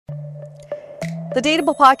The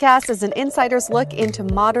Dateable podcast is an insider's look into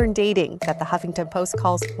modern dating that the Huffington Post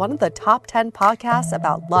calls one of the top 10 podcasts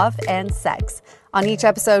about love and sex. On each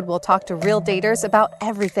episode, we'll talk to real daters about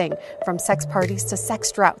everything from sex parties to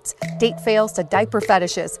sex droughts, date fails to diaper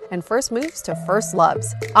fetishes, and first moves to first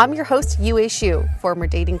loves. I'm your host, Yue Xu, former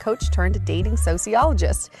dating coach turned dating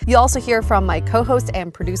sociologist. You'll also hear from my co-host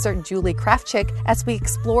and producer, Julie Krafchick, as we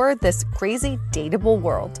explore this crazy dateable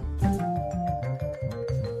world.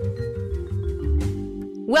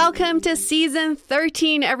 Welcome to season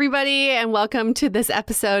 13, everybody, and welcome to this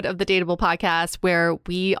episode of the Dateable podcast where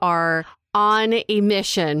we are on a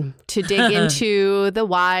mission to dig into the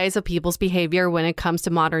whys of people's behavior when it comes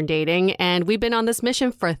to modern dating. And we've been on this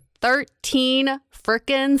mission for 13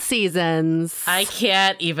 frickin' seasons. I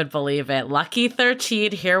can't even believe it. Lucky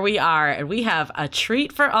 13, here we are. And we have a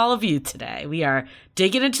treat for all of you today. We are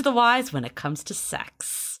digging into the whys when it comes to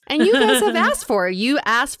sex. And you guys have asked for it. You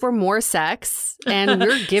asked for more sex, and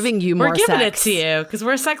we're giving you more sex. We're giving it to you because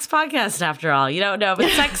we're a sex podcast after all. You don't know, but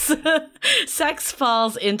sex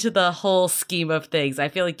falls into the whole scheme of things. I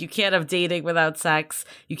feel like you can't have dating without sex.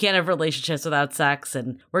 You can't have relationships without sex.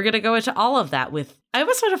 And we're going to go into all of that with, I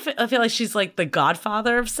almost want to feel like she's like the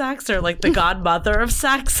godfather of sex or like the godmother of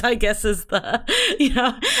sex, I guess is the,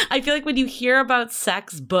 I feel like when you hear about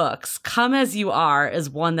sex books, Come As You Are is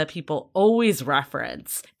one that people always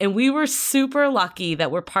reference. And we were super lucky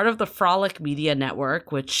that we're part of the Frolic Media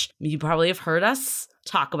Network, which you probably have heard us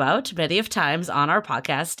talk about many of times on our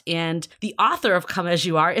podcast. And the author of Come As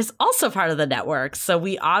You Are is also part of the network. So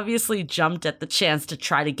we obviously jumped at the chance to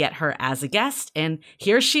try to get her as a guest. And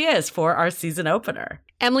here she is for our season opener.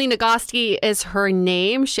 Emily Nagoski is her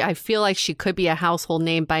name. I feel like she could be a household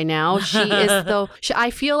name by now.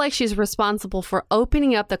 I feel like she's responsible for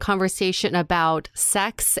opening up the conversation about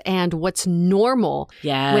sex and what's normal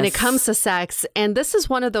when it comes to sex. And this is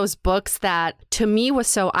one of those books that to me was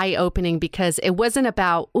so eye-opening because it wasn't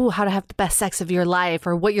about, how to have the best sex of your life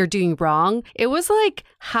or what you're doing wrong. It was like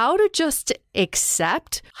how to just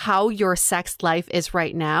accept how your sex life is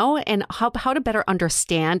right now and how to better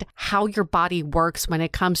understand how your body works when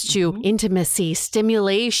it comes to intimacy,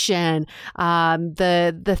 stimulation,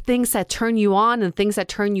 the things that turn you on and things that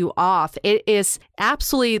turn you off. It is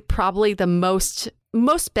absolutely probably the most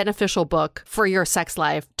beneficial book for your sex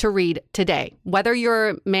life to read today, whether you're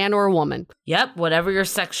a man or a woman. Yep, whatever your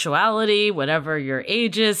sexuality, whatever your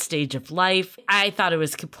ages, stage of life. I thought it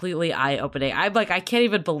was completely eye-opening. I can't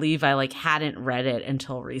even believe I hadn't read it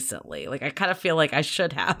until recently. I kind of feel like I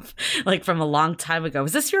should have, from a long time ago.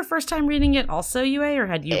 Was this your first time reading it also, Yue, or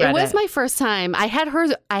had you read it? It was my first time. I had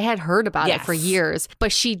heard about it for years,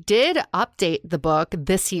 but she did update the book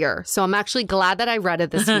this year. So I'm actually glad that I read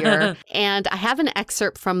it this year. And I have an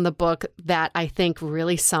excerpt from the book that I think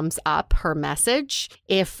really sums up her message.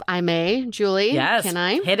 If I may, Julie, yes, can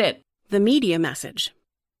I? Hit it. The media message.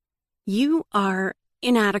 You are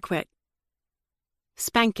inadequate.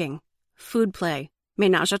 Spanking, food play,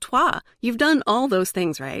 ménage à trois. You've done all those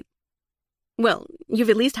things, right? Well, you've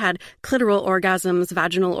at least had clitoral orgasms,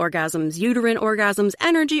 vaginal orgasms, uterine orgasms,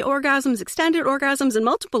 energy orgasms, extended orgasms, and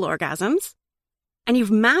multiple orgasms. And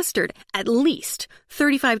you've mastered at least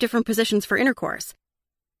 35 different positions for intercourse.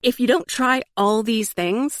 If you don't try all these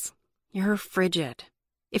things, you're frigid.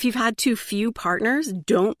 If you've had too few partners,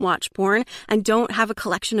 don't watch porn, and don't have a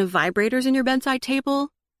collection of vibrators in your bedside table,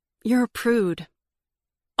 you're a prude.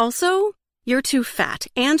 Also, you're too fat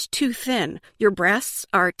and too thin. Your breasts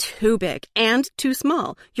are too big and too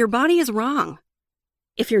small. Your body is wrong.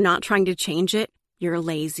 If you're not trying to change it, you're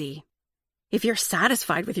lazy. If you're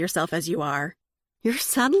satisfied with yourself as you are, you're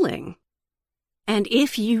settling. And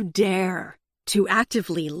if you dare to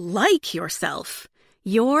actively like yourself,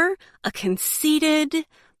 you're a conceited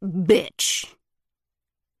bitch.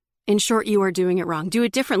 In short, you are doing it wrong. Do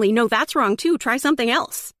it differently. No, that's wrong too. Try something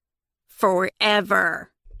else.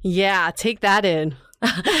 Forever. Yeah, take that in.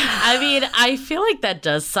 I mean, I feel like that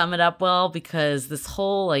does sum it up well because this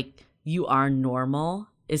whole, you are normal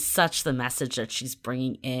is such the message that she's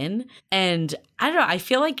bringing in. And I don't know, I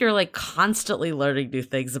feel like you're constantly learning new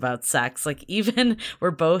things about sex. Even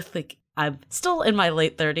we're both I'm still in my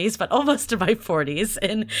late 30s, but almost in my 40s.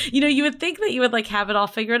 And, you would think that you would have it all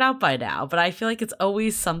figured out by now. But I feel like it's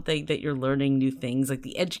always something that you're learning new things.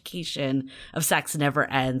 The education of sex never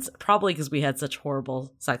ends, probably because we had such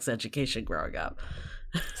horrible sex education growing up.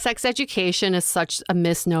 Sex education is such a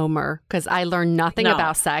misnomer because I learned nothing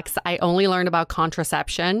about sex. I only learned about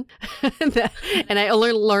contraception and I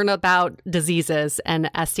only learned about diseases and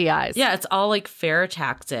STIs. Yeah, it's all like fair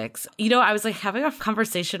tactics. You know, I was like having a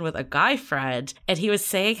conversation with a guy friend and he was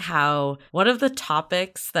saying how one of the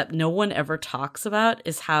topics that no one ever talks about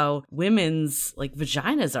is how women's like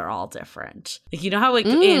vaginas are all different. Like, you know how like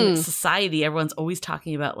in society, everyone's always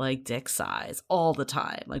talking about like dick size all the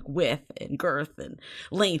time, like width and girth and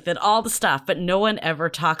length and all the stuff, but no one ever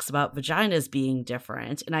talks about vaginas being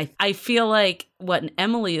different. And I feel like what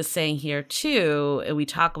Emily is saying here too, and we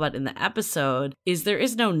talk about in the episode, is there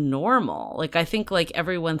is no normal. Like, I think like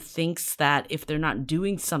everyone thinks that if they're not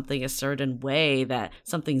doing something a certain way, that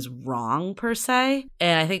something's wrong per se.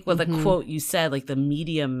 And I think with the quote you said, like the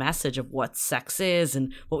media message of what sex is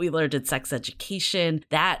and what we learned in sex education,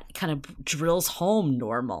 that kind of drills home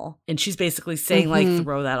normal. And she's basically saying like,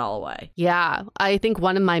 throw that all away. Yeah. I think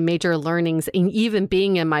one of my major learnings, and even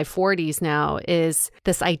being in my 40s now, is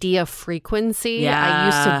this idea of frequency. Yeah. I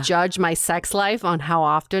used to judge my sex life on how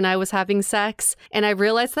often I was having sex. And I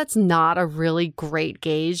realized that's not a really great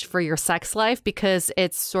gauge for your sex life because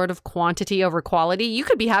it's sort of quantity over quality. You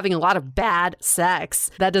could be having a lot of bad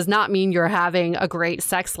sex. That does not mean you're having a great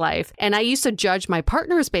sex life. And I used to judge my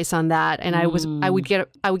partners based on that. And I would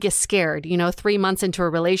get scared. You know, 3 months into a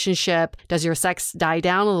relationship, does your sex die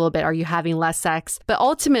down a little bit? Are you having less sex? But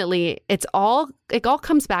ultimately, it all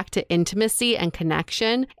comes back to intimacy and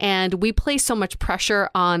connection. And we place so much pressure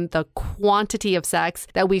on the quantity of sex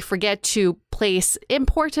that we forget to place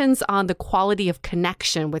importance on the quality of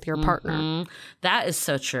connection with your partner. That is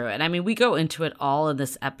so true. And I mean, we go into it all in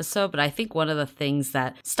this episode, but I think one of the things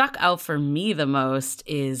that stuck out for me the most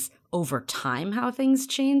is over time how things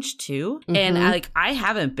change too. And I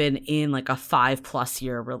haven't been in like a 5+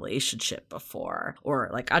 year relationship before, or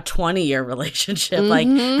like a 20-year relationship, like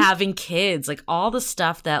having kids, like all the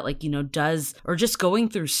stuff that like, you know, does, or just going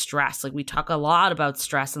through stress. Like we talk a lot about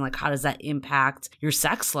stress and like how does that impact your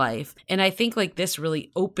sex life. And I think like this really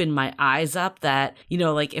opened my eyes up that, you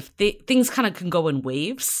know, like if things kind of can go in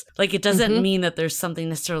waves, like it doesn't mean that there's something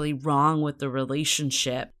necessarily wrong with the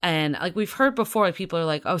relationship. And like we've heard before, like people are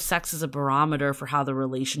like, oh, sex is a barometer for how the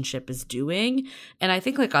relationship is doing. And I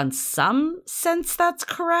think like on some sense that's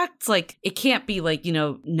correct. Like it can't be like, you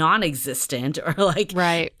know, non-existent or like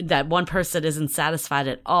that one person isn't satisfied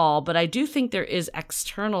at all. But I do think there is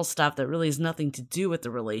external stuff that really has nothing to do with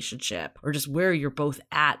the relationship or just where you're both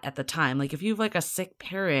at the time. Like if you have like a sick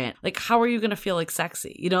parent, like how are you going to feel like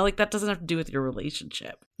sexy? You know, like that doesn't have to do with your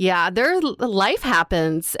relationship. Yeah, life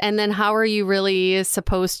happens. And then how are you really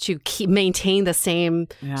supposed to maintain the same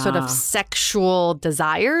sort of sexual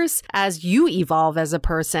desires as you evolve as a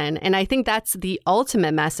person? And I think that's the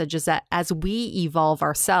ultimate message, is that as we evolve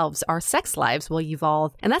ourselves, our sex lives will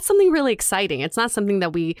evolve. And that's something really exciting. It's not something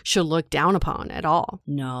that we should look down upon at all.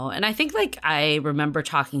 No. And I think like I remember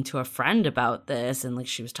talking to a friend about this, and like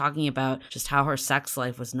she was talking about just how her sex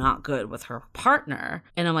life was not good with her partner.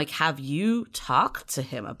 And I'm like, have you talked to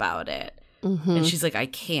him about it? And she's like, I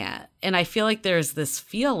can't. And I feel like there's this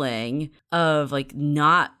feeling of like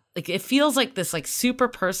not, like it feels like this like super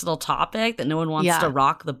personal topic that no one wants to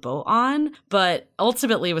rock the boat on, but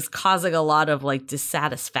ultimately it was causing a lot of like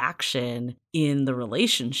dissatisfaction in the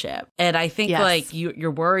relationship. And I think like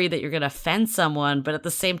you're worried that you're going to offend someone, but at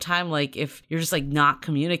the same time, like if you're just like not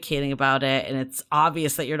communicating about it and it's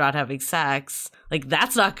obvious that you're not having sex, like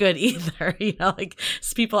that's not good either. You know, like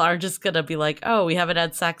people aren't just going to be like, oh, we haven't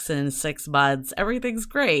had sex in 6 months, everything's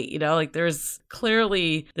great. You know, like there's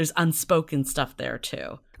unspoken stuff there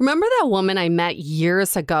too. Remember that woman I met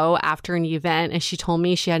years ago after an event, and she told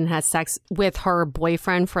me she hadn't had sex with her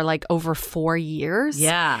boyfriend for like over 4 years?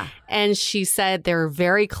 Yeah. And she said they're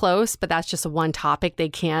very close, but that's just one topic they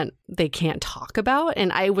can't talk about.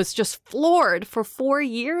 And I was just floored. For 4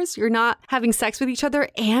 years, you're not having sex with each other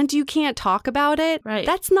and you can't talk about it. Right.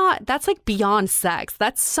 That's like beyond sex.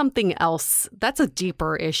 That's something else. That's a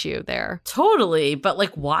deeper issue there. Totally. But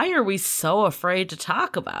like, why are we so afraid to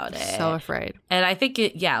talk about it? So afraid. And I think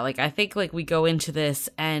I think we go into this,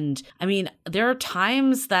 and I mean, there are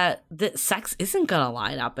times that sex isn't going to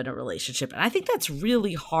line up in a relationship. And I think that's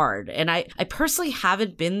really hard. And I personally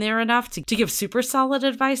haven't been there enough to give super solid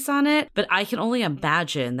advice on on it, but I can only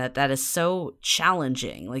imagine that that is so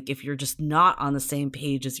challenging. Like if you're just not on the same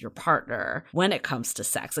page as your partner when it comes to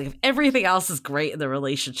sex, like if everything else is great in the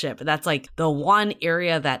relationship, but that's like the one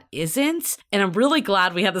area that isn't. And I'm really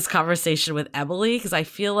glad we had this conversation with Emily, because I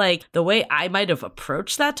feel like the way I might have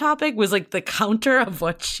approached that topic was like the counter of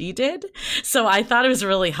what she did. So I thought it was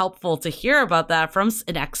really helpful to hear about that from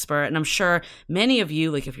an expert. And I'm sure many of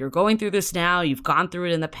you, like if you're going through this now, you've gone through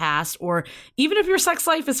it in the past, or even if your sex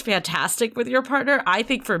life is fantastic with your partner, I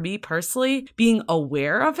think for me personally, being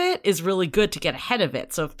aware of it is really good to get ahead of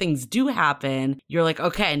it. So if things do happen, you're like,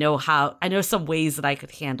 okay, I know some ways that I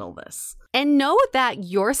could handle this. And know that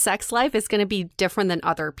your sex life is going to be different than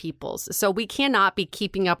other people's. So we cannot be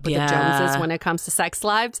keeping up with the Joneses when it comes to sex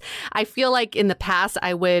lives. I feel like in the past,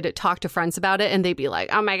 I would talk to friends about it and they'd be like,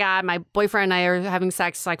 oh my God, my boyfriend and I are having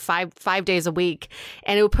sex like five days a week.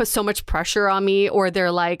 And it would put so much pressure on me. Or they're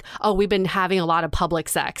like, oh, we've been having a lot of public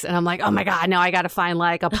sex. And I'm like, oh my God, now I got to find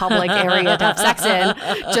like a public area to have sex in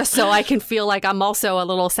just so I can feel like I'm also a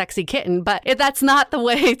little sexy kitten. But that's not the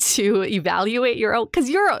way to evaluate your own, because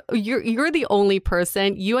you're the only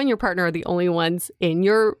person, you and your partner are the only ones in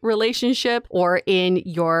your relationship or in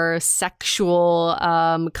your sexual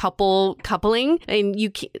coupling,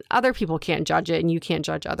 and other people can't judge it, and you can't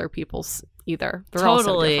judge other people's either. They're all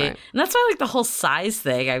so different. And that's why like the whole size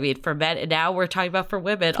thing, I mean, for men, and now we're talking about for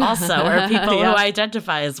women also, or people who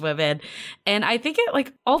identify as women. And I think it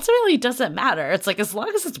like ultimately doesn't matter. It's like as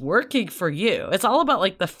long as it's working for you, it's all about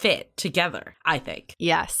like the fit together, I think.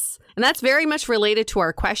 Yes. And that's very much related to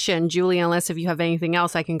our question, Julie, unless if you have anything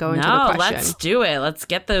else, I can go into the question. Let's do it. Let's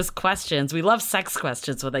get those questions. We love sex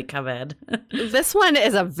questions when they come in. This one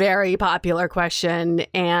is a very popular question,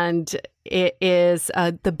 and it is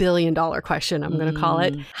the $1 billion question, I'm going to call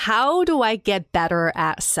it. How do I get better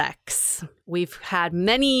at sex? We've had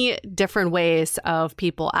many different ways of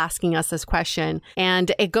people asking us this question,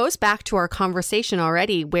 and it goes back to our conversation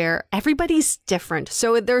already where everybody's different.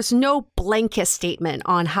 So there's no blanket statement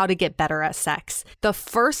on how to get better at sex. The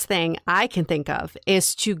first thing I can think of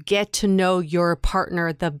is to get to know your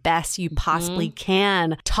partner the best you possibly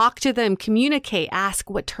can. Talk to them, communicate, ask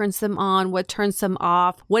what turns them on, what turns them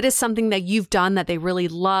off, what is something that you've done that they really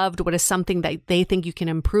loved, what is something that they think you can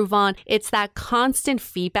improve on. It's that constant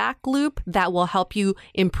feedback loop that will help you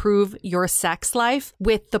improve your sex life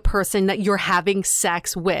with the person that you're having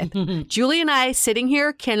sex with. Julie and I sitting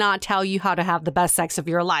here cannot tell you how to have the best sex of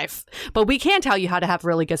your life, but we can tell you how to have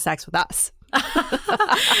really good sex with us.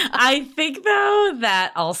 I think, though,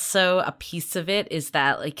 that also a piece of it is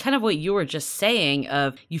that, like, kind of what you were just saying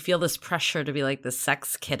of you feel this pressure to be like the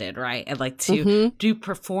sex kitten, right? And like to do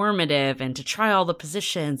performative and to try all the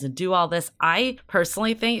positions and do all this. I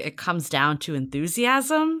personally think it comes down to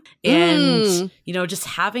enthusiasm and, you know, just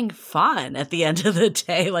having fun at the end of the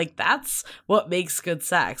day. Like, that's what makes good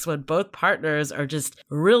sex, when both partners are just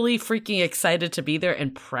really freaking excited to be there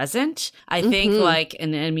and present. I think, like,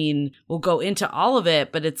 and I mean, we'll go into all of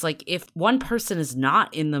it, but it's like if one person is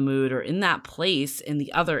not in the mood or in that place and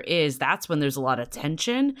the other is, that's when there's a lot of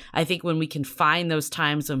tension. I think when we can find those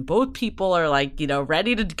times when both people are like, you know,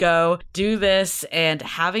 ready to go do this and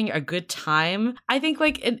having a good time, I think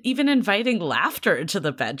like even inviting laughter into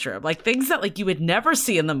the bedroom, like things that like you would never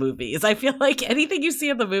see in the movies. I feel like anything you see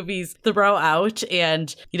in the movies, throw out,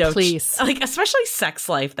 and, you know, please, like especially Sex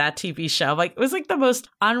Life, that TV show, like it was like the most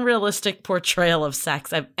unrealistic portrayal of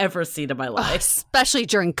sex I've ever seen in my life. Especially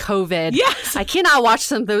during COVID. Yes. I cannot watch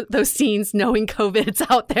some of those scenes knowing COVID's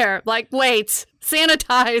out there. Like, wait,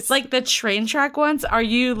 sanitize. Like the train track ones. Are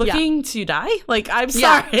you looking to die? Like, I'm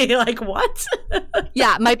sorry. Like, what?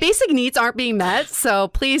 Yeah, my basic needs aren't being met. So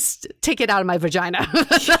please take it out of my vagina.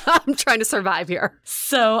 I'm trying to survive here.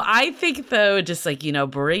 So I think, though, just like, you know,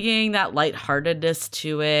 bringing that lightheartedness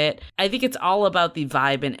to it, I think it's all about the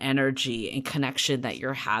vibe and energy and connection that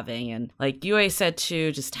you're having. And like Yue said,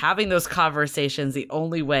 too, just having those conversations, the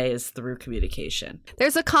only way is through communication.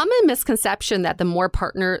 There's a common misconception that the more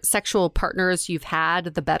sexual partners you've had,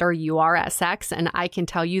 the better you are at sex. And I can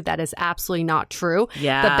tell you that is absolutely not true.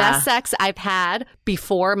 Yeah. The best sex I've had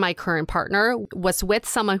before my current partner was with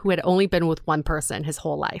someone who had only been with one person his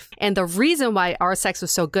whole life. And the reason why our sex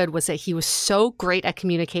was so good was that he was so great at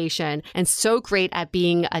communication and so great at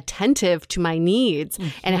being attentive to my needs.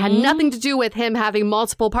 And it had nothing to do with him having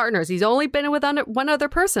multiple partners. He's only been with one other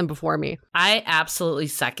person before me. I absolutely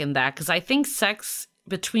second that, because I think sex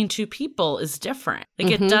between two people is different.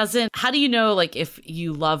 Like it doesn't, how do you know like if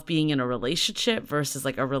you love being in a relationship versus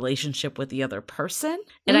like a relationship with the other person?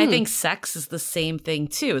 And I think sex is the same thing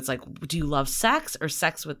too. It's like, do you love sex or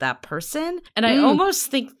sex with that person? And I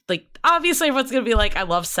almost think like, obviously everyone's going to be like, I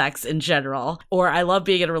love sex in general, or I love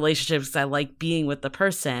being in a relationship because I like being with the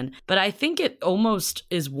person. But I think it almost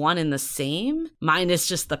is one and the same, minus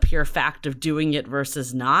just the pure fact of doing it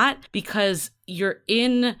versus not, because you're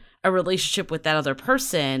in a relationship with that other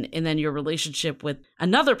person, and then your relationship with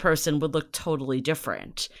another person would look totally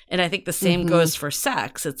different. And I think the same goes for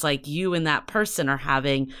sex. It's like you and that person are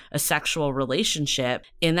having a sexual relationship,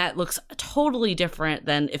 and that looks totally different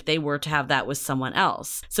than if they were to have that with someone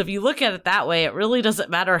else. So if you look at it that way, it really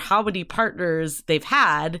doesn't matter how many partners they've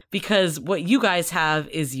had, because what you guys have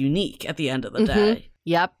is unique at the end of the day.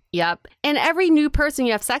 Yep. And every new person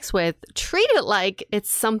you have sex with, treat it like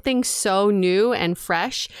it's something so new and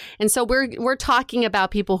fresh. And so we're talking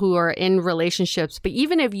about people who are in relationships, but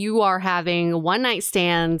even if you are having one night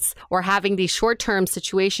stands or having these short-term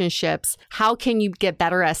situationships, how can you get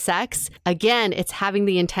better at sex? Again, it's having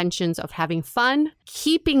the intentions of having fun,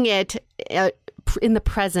 keeping it in the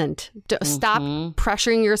present. Stop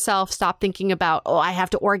pressuring yourself. Stop thinking about, oh, I have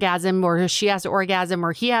to orgasm, or she has to orgasm,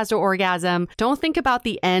 or he has to orgasm. Don't think about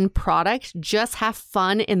the end product. Just have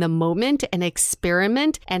fun in the moment and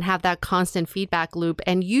experiment and have that constant feedback loop.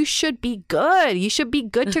 And you should be good. You should be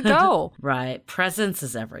good to go. Right. Presence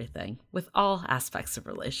is everything with all aspects of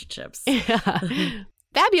relationships.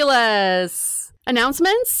 Fabulous.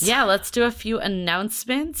 Announcements? Yeah, let's do a few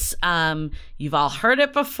announcements. You've all heard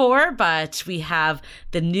it before, but we have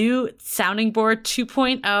the new Sounding Board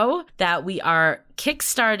 2.0 that we are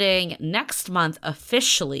kickstarting next month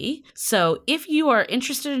officially. So if you are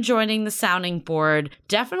interested in joining the Sounding Board,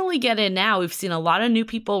 definitely get in now. We've seen a lot of new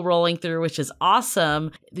people rolling through, which is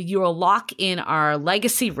awesome. You will lock in our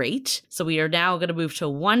legacy rate. So we are now going to move to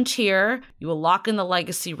one tier. You will lock in the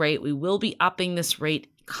legacy rate. We will be upping this rate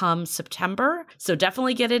come September. So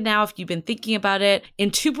definitely get in now if you've been thinking about it.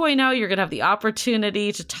 In 2.0, you're going to have the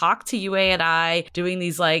opportunity to talk to UA and I, doing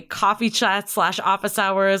these like coffee chats / office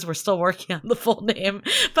hours. We're still working on the full name,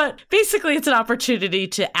 but basically it's an opportunity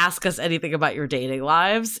to ask us anything about your dating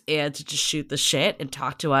lives and to just shoot the shit and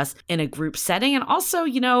talk to us in a group setting. And also,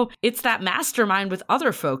 you know, it's that mastermind with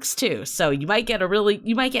other folks too. So you might get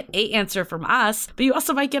a answer from us, but you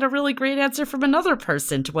also might get a really great answer from another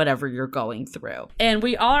person to whatever you're going through. And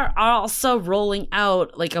we are also rolling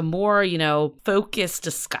out like a more, you know, focused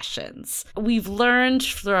discussions. We've learned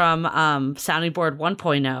from Sounding Board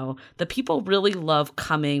 1.0 that people really love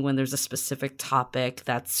coming when there's a specific topic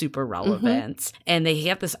that's super relevant, and they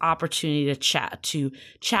have this opportunity to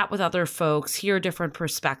chat with other folks, hear different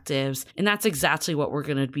perspectives, and that's exactly what we're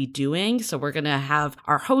going to be doing. So we're going to have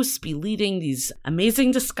our hosts be leading these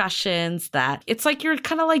amazing discussions that it's like you're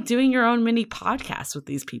kind of like doing your own mini podcast with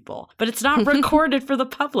these people, but it's not recorded for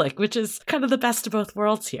the public, which is kind of the best of both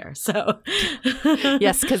worlds here. So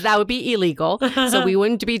yes, because that would be illegal. So we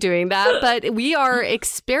wouldn't be doing that. But we are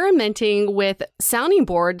experimenting with Sounding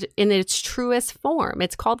Board in its truest form.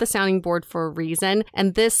 It's called the Sounding Board for a reason.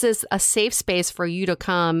 And this is a safe space for you to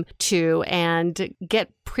come to and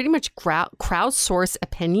get pretty much crowdsource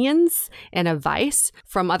opinions and advice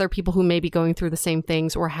from other people who may be going through the same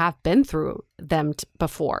things or have been through them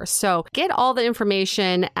before. So get all the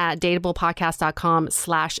information at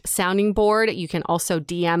dateablepodcast.com/sounding board. You can also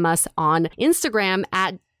DM us on Instagram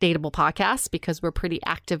at Dateable Podcast, because we're pretty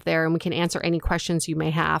active there and we can answer any questions you may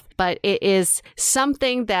have. But it is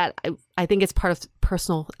something that I think it's part of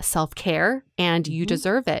personal self-care, and you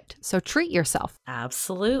deserve it. So treat yourself.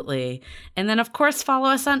 Absolutely. And then, of course, follow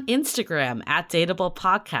us on Instagram at Dateable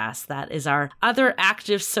Podcast. That is our other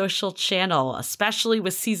active social channel, especially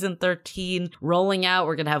with season 13 rolling out.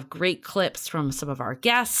 We're going to have great clips from some of our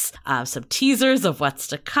guests, some teasers of what's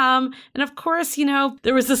to come. And of course, you know,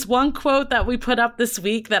 there was this one quote that we put up this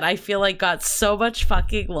week that I feel like got so much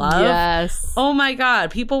fucking love. Yes. Oh my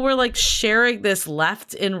God. People were like sharing this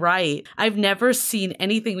left and right. I've never seen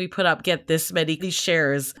anything we put up get this many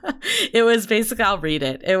shares. It was basically, I'll read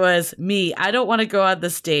it. It was me. I don't want to go on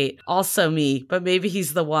this date. Also me, but maybe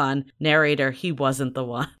he's the one. Narrator, he wasn't the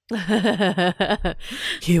one.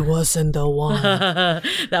 He wasn't the one.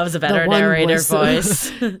 That was a better narrator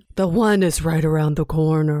voice. The one is right around the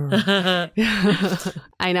corner.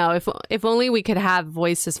 I know. If only we could have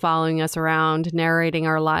voices following us around, narrating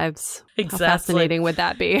our lives. Exactly. How fascinating would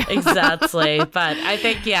that be? Exactly. But I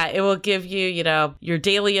think, yeah, it will give you, you know, your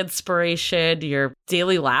daily inspiration, your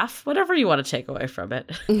daily laugh, whatever you want to take away from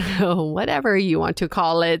it. Whatever you want to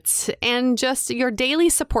call it. And just your daily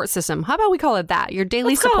support system. How about we call it that? Your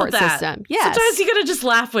daily support support system. Yes. Sometimes you gotta just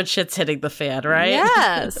laugh when shit's hitting the fan, right?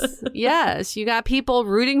 Yes. Yes. You got people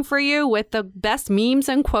rooting for you with the best memes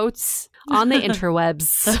and quotes on the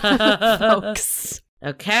interwebs, folks.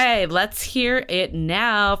 Okay, let's hear it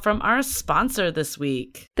now from our sponsor this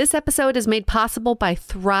week. This episode is made possible by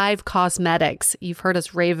Thrive Causemetics. You've heard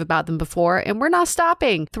us rave about them before, and we're not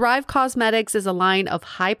stopping. Thrive Causemetics is a line of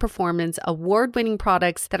high-performance, award-winning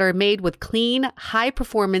products that are made with clean,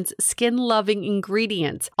 high-performance, skin-loving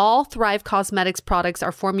ingredients. All Thrive Causemetics products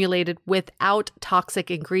are formulated without toxic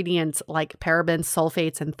ingredients like parabens,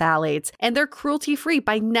 sulfates, and phthalates, and they're cruelty-free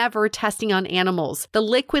by never testing on animals. The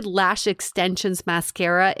Liquid Lash Extensions Mascara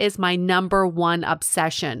is my #1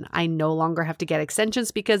 obsession. I no longer have to get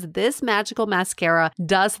extensions because this magical mascara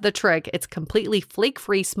does the trick. It's completely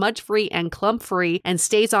flake-free, smudge-free, and clump-free and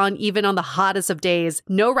stays on even on the hottest of days.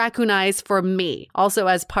 No raccoon eyes for me. Also,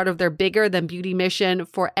 as part of their bigger than beauty mission,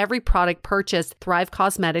 for every product purchased, Thrive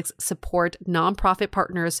Causemetics support nonprofit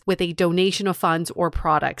partners with a donation of funds or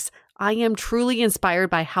products. I am truly inspired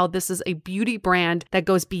by how this is a beauty brand that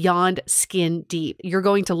goes beyond skin deep. You're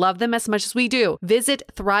going to love them as much as we do. Visit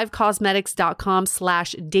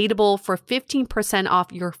thrivecosmetics.com/dateable for 15%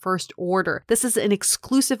 off your first order. This is an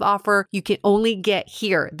exclusive offer you can only get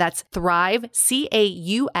here. That's Thrive,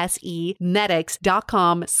 CAUSE,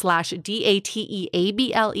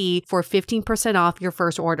 medics.com/DATEABLE for 15% off your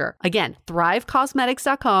first order. Again,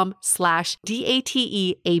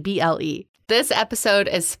 thrivecosmetics.com/DATEABLE. This episode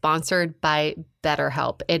is sponsored by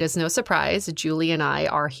BetterHelp. It is no surprise, Julie and I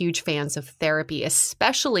are huge fans of therapy,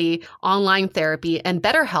 especially online therapy, and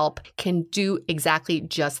BetterHelp can do exactly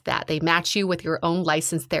just that. They match you with your own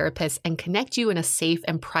licensed therapist and connect you in a safe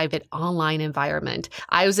and private online environment.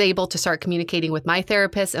 I was able to start communicating with my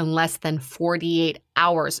therapist in less than 48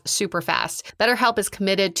 hours, super fast. BetterHelp is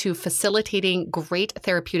committed to facilitating great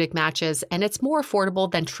therapeutic matches, and it's more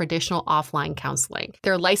affordable than traditional offline counseling.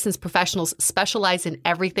 Their licensed professionals specialize in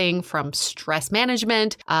everything from stress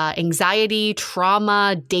management, anxiety,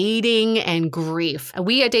 trauma, dating, and grief.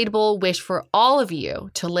 We at Dateable wish for all of you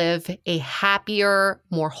to live a happier,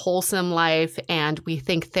 more wholesome life, and we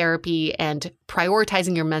think therapy and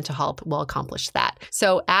prioritizing your mental health will accomplish that.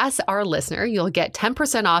 So as our listener, you'll get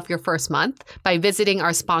 10% off your first month by visiting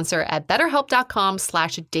our sponsor at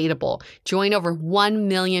betterhelp.com/dateable. Join over 1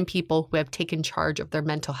 million people who have taken charge of their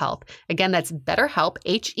mental health. Again, that's BetterHelp,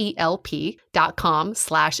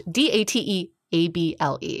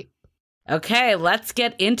 HELP.com/DATEABLE. Okay, let's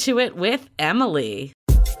get into it with Emily.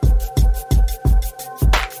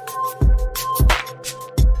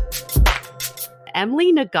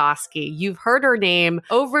 Emily Nagoski. You've heard her name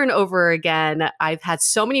over and over again. I've had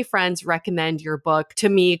so many friends recommend your book to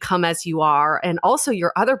me, Come As You Are, and also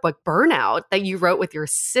your other book, Burnout, that you wrote with your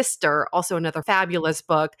sister, also another fabulous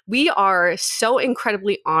book. We are so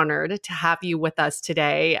incredibly honored to have you with us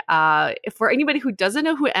today. For anybody who doesn't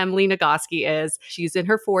know who Emily Nagoski is, she's in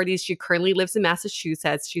her 40s. She currently lives in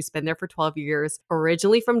Massachusetts. She's been there for 12 years.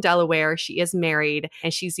 Originally from Delaware, she is married,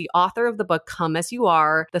 and she's the author of the book, Come As You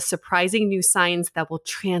Are, The Surprising New Science that will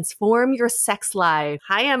transform your sex life.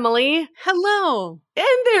 Hi, Emily. Hello. And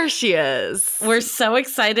there she is. We're so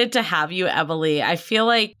excited to have you, Emily. I feel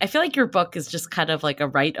like your book is just kind of like a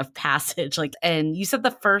rite of passage. And you said the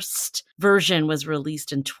first version was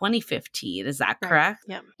released in 2015. Is that correct?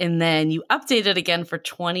 Right. Yep. And then you updated again for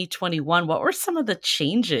 2021. What were some of the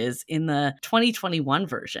changes in the 2021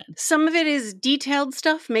 version? Some of it is detailed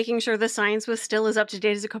stuff, making sure the science was still as up to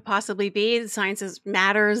date as it could possibly be. The science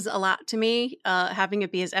matters a lot to me, having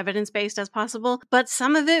it be as evidence-based as possible. But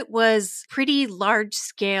some of it was pretty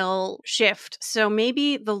large-scale shift. So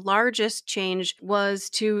maybe the largest change was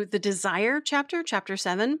to the desire chapter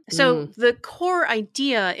 7. So the core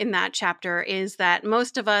idea in that chapter is that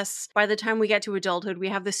most of us, by the time we get to adulthood, we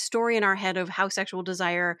have this story in our head of how sexual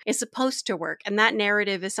desire is supposed to work. And that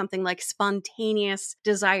narrative is something like spontaneous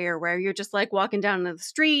desire, where you're just like walking down the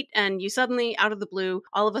street and you suddenly, out of the blue,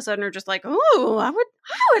 all of a sudden are just like, oh, I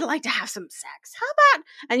would like to have some sex. How about?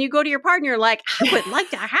 And you go to your partner like, I would like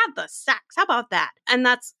to have the sex. How about that? And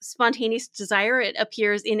that's spontaneous desire. It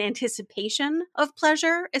appears in anticipation of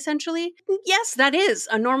pleasure, essentially. Yes, that is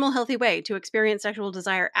a normal, healthy way to experience sexual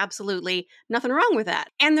desire. Absolutely. Nothing wrong with that.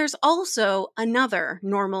 And there's also another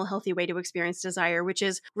normal, healthy way to experience desire, which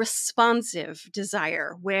is responsive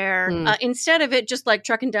desire, where instead of it just like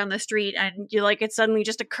trucking down the street and you like it suddenly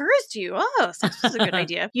just occurs to you, oh, sex was a good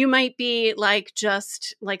idea. You might be like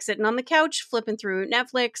just like sitting on the couch, flipping through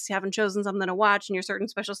Netflix, you haven't chosen something to watch, and your certain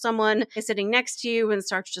special someone is sitting next to you and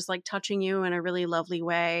starts just like touching you in a really lovely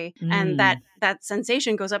way. And that that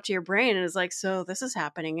sensation goes up to your brain and is like, so this is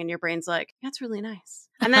happening. And your brain's like, that's really nice.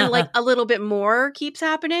 And then like a little bit more keeps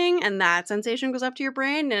happening and that sensation goes up to your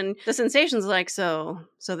brain and the sensation's like, so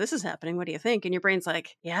this is happening. What do you think? And your brain's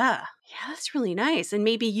like, yeah, that's really nice. And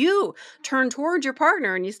maybe you turn towards your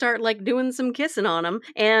partner and you start like doing some kissing on them.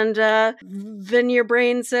 And then your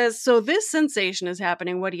brain says, so this sensation is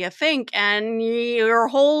happening. What do you think? And your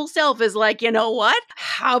whole self is like, you know what?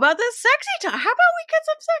 How about this sexy time? How about we get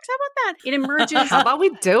some sex? How about that? It emerges. How about we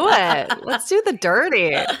do it? Let's do the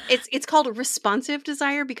dirty. It's called a responsive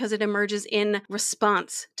desire because it emerges in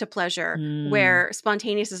response to pleasure, where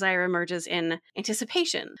spontaneous desire emerges in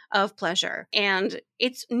anticipation of pleasure. And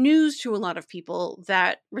it's news to a lot of people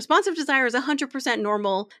that responsive desire is 100%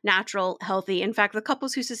 normal, natural, healthy. In fact, the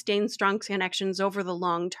couples who sustain strong connections over the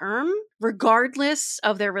long term, regardless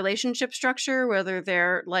of their relationship structure, whether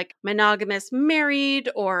they're like monogamous married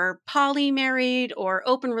or poly-married or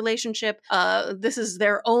open relationship, this is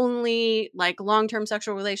their only like long-term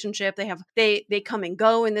sexual relationship. They come and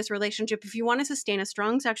go in this relationship. If you want to sustain a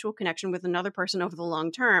strong sexual connection with another person over the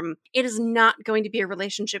long term, it is not going to be a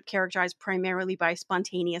relationship characterized primarily by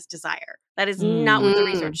spontaneous desire. That is not what the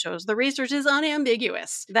research shows. The research is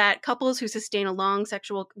unambiguous that couples who sustain a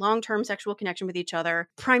long-term sexual connection with each other,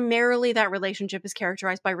 primarily that relationship is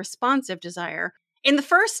characterized by responsive desire. In the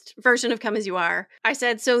first version of Come As You Are, I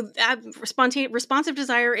said, so responsive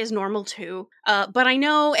desire is normal too. But I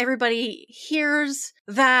know everybody hears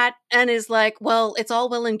that and is like, well, it's all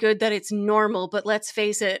well and good that it's normal, but let's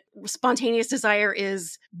face it, spontaneous desire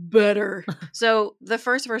is better. So the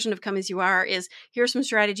first version of Come As You Are is, here's some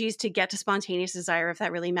strategies to get to spontaneous desire if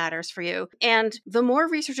that really matters for you. And the more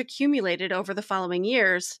research accumulated over the following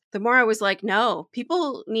years, the more I was like, no,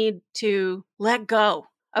 people need to let go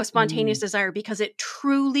of spontaneous desire because it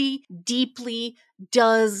truly, deeply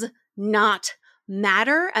does not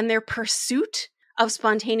matter. And their pursuit of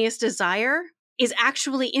spontaneous desire is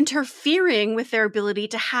actually interfering with their ability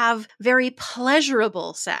to have very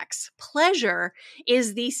pleasurable sex. Pleasure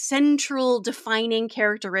is the central defining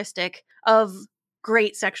characteristic of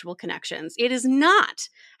great sexual connections. It is not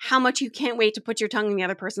how much you can't wait to put your tongue in the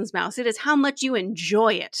other person's mouth. It is how much you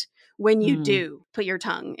enjoy it when you do put your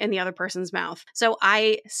tongue in the other person's mouth. So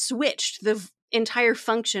I switched the entire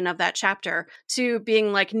function of that chapter to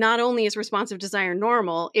being like, not only is responsive desire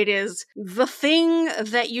normal, it is the thing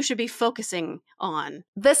that you should be focusing on.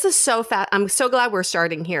 This is so fast. I'm so glad we're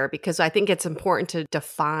starting here because I think it's important to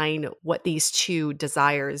define what these two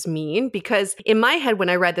desires mean. Because in my head, when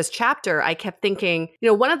I read this chapter, I kept thinking,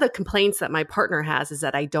 one of the complaints that my partner has is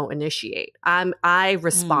that I don't initiate. I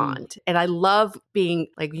respond. And I love being,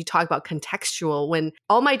 like you talk about, contextual. When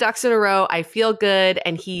all my ducks in a row, I feel good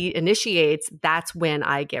and he initiates, that's when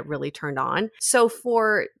I get really turned on. So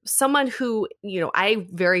for someone who, I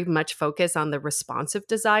very much focus on the responsive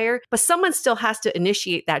desire, but someone still has to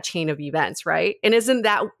initiate that chain of events, right? And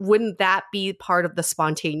wouldn't that be part of the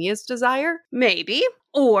spontaneous desire? Maybe.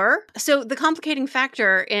 Or, so the complicating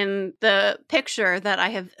factor in the picture that I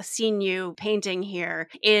have seen you painting here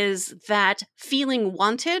is that feeling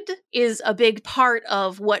wanted is a big part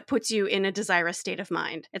of what puts you in a desirous state of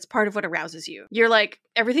mind. It's part of what arouses you. You're like,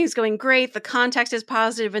 everything's going great, the context is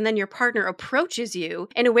positive, and then your partner approaches you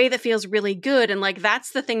in a way that feels really good. And like,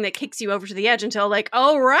 that's the thing that kicks you over to the edge until like,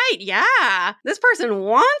 oh, right, yeah, this person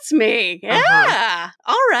wants me. Yeah,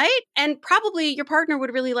 all right. And probably your partner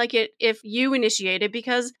would really like it if you initiated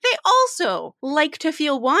because they also like to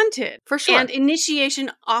feel wanted. For sure. And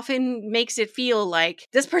initiation often makes it feel like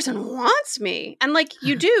this person wants me. And like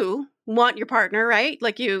you do want your partner, right?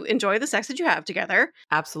 Like you enjoy the sex that you have together.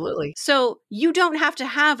 Absolutely. So you don't have to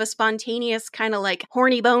have a spontaneous kind of like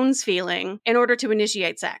horny bones feeling in order to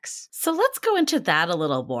initiate sex. So let's go into that a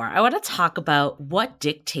little more. I want to talk about what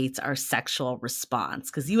dictates our sexual response,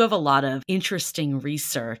 because you have a lot of interesting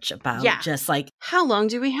research about just like... How long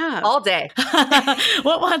do we have? All day.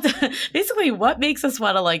 Basically, what makes us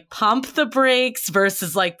want to like pump the brakes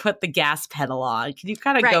versus like put the gas pedal on? Can you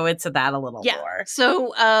kind of go into that a little more?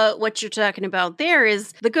 So what you're talking about there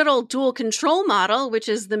is the good old dual control model, which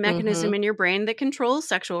is the mechanism in your brain that controls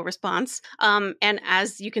sexual response. And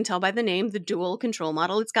as you can tell by the name, the dual control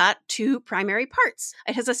model, it's got two primary parts.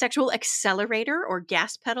 It has a sexual accelerator or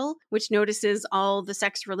gas pedal, which notices all the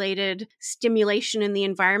sex-related stimulation in the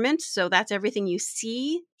environment. So that's everything you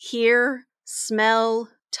see, hear, smell,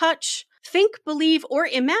 touch, think, believe, or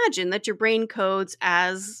imagine that your brain codes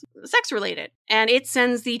as sex-related. And it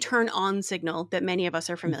sends the turn-on signal that many of us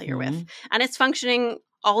are familiar with. And it's functioning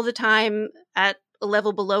all the time at a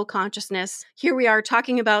level below consciousness. Here we are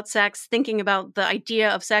talking about sex, thinking about the idea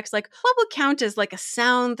of sex, like what would count as like a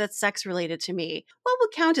sound that's sex related to me? What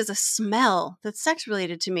would count as a smell that's sex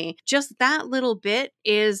related to me? Just that little bit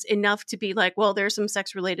is enough to be like, well, there's some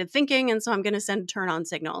sex related thinking, and so I'm going to send a turn on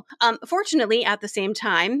signal. Fortunately, at the same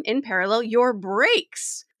time, in parallel, your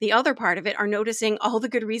brakes, the other part of it, are noticing all the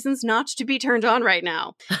good reasons not to be turned on right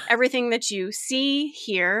now. Everything that you see,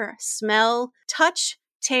 hear, smell, touch,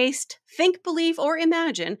 taste, think, believe, or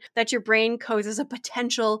imagine that your brain codes as a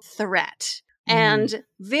potential threat. And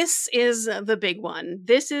this is the big one.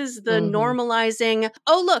 This is the normalizing,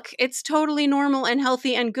 oh, look, it's totally normal and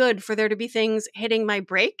healthy and good for there to be things hitting my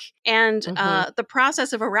brake. And the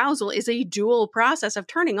process of arousal is a dual process of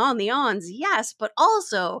turning on the ons, yes, but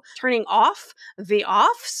also turning off the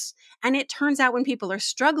offs. And it turns out when people are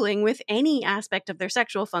struggling with any aspect of their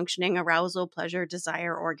sexual functioning, arousal, pleasure,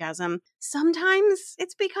 desire, orgasm, sometimes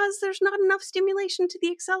it's because there's not enough stimulation to the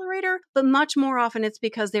accelerator, but much more often it's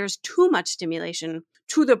because there's too much stimulation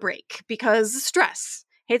to the brake, because stress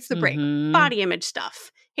hits the brake, body image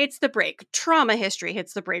stuff hits the brake, trauma history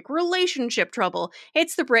hits the brake, relationship trouble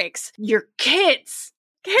hits the brakes, your kids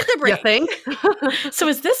hit the brake. You think? So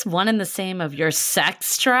is this one and the same of your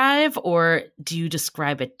sex drive, or do you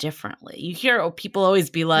describe it differently? You hear people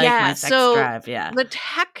always be like, my sex drive. Yeah. The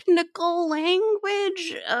technical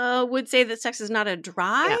language would say that sex is not a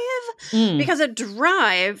drive, because a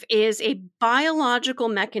drive is a biological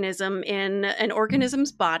mechanism in an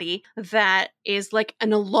organism's body that is like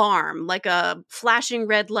an alarm, like a flashing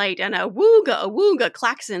red light and a wooga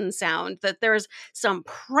klaxon sound, that there's some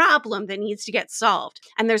problem that needs to get solved.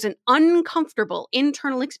 And there's an uncomfortable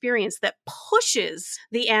internal experience that pushes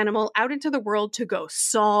the animal out into the world to go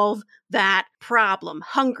solve that problem.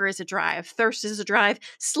 Hunger is a drive. Thirst is a drive.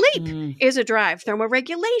 Sleep is a drive.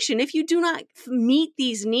 Thermoregulation. If you do not meet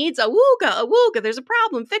these needs, awooga, there's a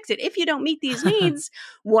problem, fix it. If you don't meet these needs,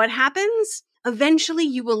 what happens? Eventually,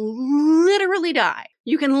 you will literally die.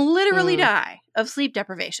 You can literally die of sleep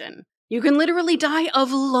deprivation. You can literally die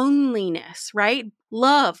of loneliness, right?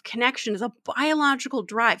 Love, connection is a biological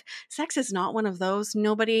drive. Sex is not one of those.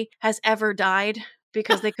 Nobody has ever died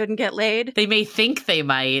because they couldn't get laid. They may think they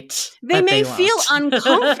might. They may won't. feel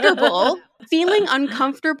uncomfortable. Feeling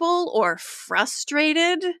uncomfortable or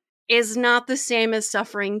frustrated is not the same as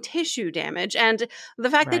suffering tissue damage. And the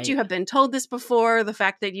fact that you have been told this before, the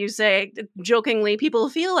fact that you say jokingly people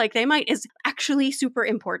feel like they might, is actually super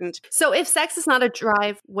important. So if sex is not a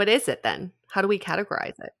drive, what is it then? How do we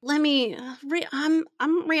categorize it? Let me,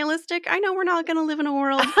 I'm realistic. I know we're not going to live in a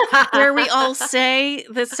world where we all say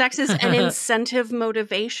that sex is an incentive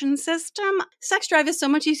motivation system. Sex drive is so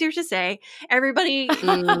much easier to say. Everybody,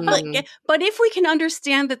 but if we can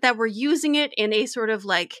understand that we're using it in a sort of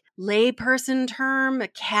like layperson term, a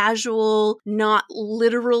casual, not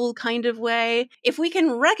literal kind of way, if we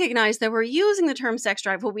can recognize that we're using the term sex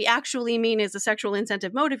drive, what we actually mean is a sexual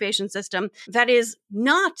incentive motivation system that is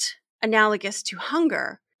not analogous to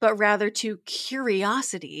hunger, but rather to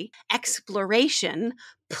curiosity, exploration,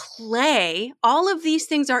 play. All of these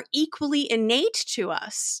things are equally innate to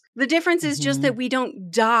us. The difference is just that we don't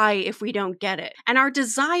die if we don't get it. And our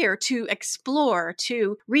desire to explore,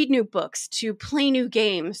 to read new books, to play new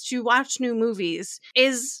games, to watch new movies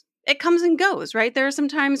it comes and goes, right? There are some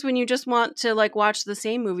times when you just want to like watch the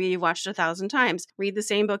same movie you've watched 1,000 times, read the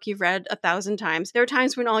same book you've read 1,000 times. There are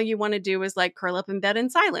times when all you want to do is like curl up in bed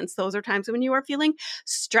in silence. Those are times when you are feeling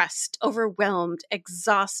stressed, overwhelmed,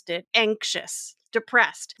 exhausted, anxious,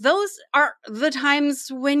 depressed. Those are the times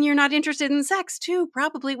when you're not interested in sex too,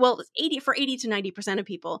 probably. Well, 80 to 90% of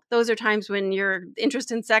people. Those are times when your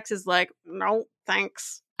interest in sex is like, no,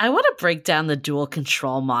 thanks. I want to break down the dual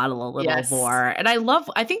control model a little more. And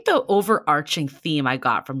I think the overarching theme I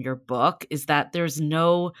got from your book is that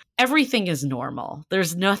everything is normal.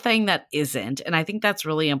 There's nothing that isn't. And I think that's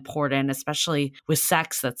really important, especially with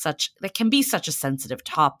sex that can be such a sensitive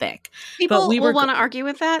topic. People will want to argue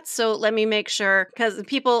with that. So let me make sure, because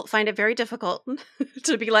people find it very difficult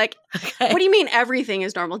to be like, what do you mean everything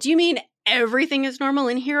is normal? Do you mean everything is normal?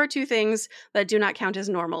 And here are two things that do not count as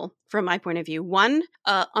normal from my point of view. One,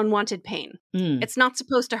 unwanted pain. It's not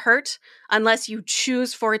supposed to hurt unless you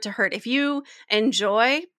choose for it to hurt. If you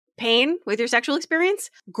enjoy pain with your sexual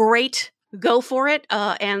experience, great, go for it.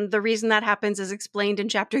 And the reason that happens is explained in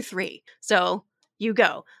chapter 3. So you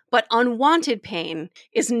go. But unwanted pain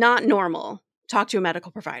is not normal talk to a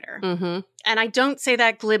medical provider. Mm-hmm. And I don't say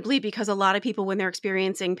that glibly because a lot of people, when they're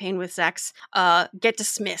experiencing pain with sex, get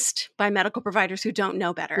dismissed by medical providers who don't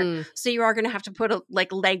know better. So you are going to have to put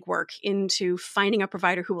legwork into finding a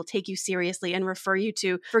provider who will take you seriously and refer you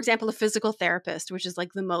to, for example, a physical therapist, which is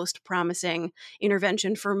like the most promising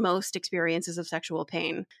intervention for most experiences of sexual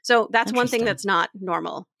pain. So that's one thing that's not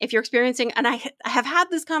normal. If you're experiencing, and I have had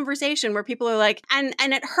this conversation where people are like, and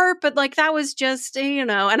it hurt, but like that was just,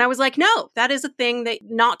 and I was like, no, that is a thing that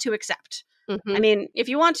not to accept. I mean, if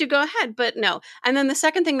you want to, go ahead, but no. And then the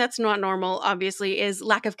second thing that's not normal, obviously, is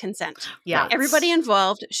lack of consent. Yeah. Everybody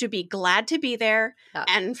involved should be glad to be there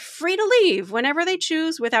and free to leave whenever they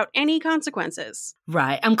choose without any consequences.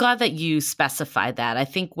 Right. I'm glad that you specified that. I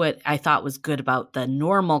think what I thought was good about the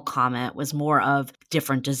normal comment was more of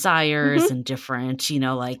different desires and different,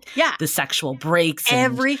 the sexual breaks.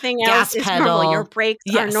 Everything and else gas is pedal. normal. Your breaks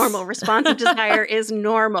are normal. Responsive desire is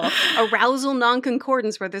normal. Arousal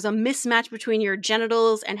non-concordance, where there's a mismatch between your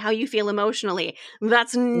genitals and how you feel emotionally.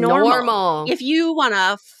 That's normal. If you want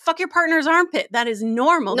to fuck your partner's armpit, that is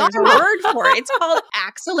normal. There's a word for it. It's called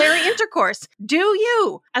axillary intercourse. Do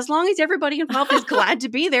you? As long as everybody involved is glad to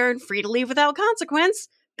be there and free to leave without consequence,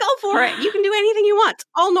 go for it. You can do anything you want.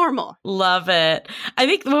 All normal. Love it. I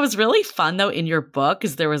think what was really fun, though, in your book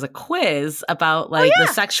is there was a quiz about the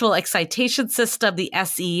sexual excitation system, the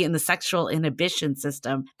SE, and the sexual inhibition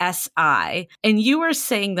system, SI. And you were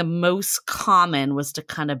saying the most common was to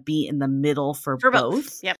kind of be in the middle for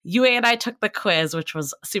both. Yep. You and I took the quiz, which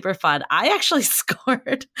was super fun. I actually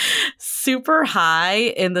scored super high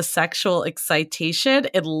in the sexual excitation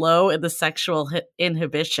and low in the sexual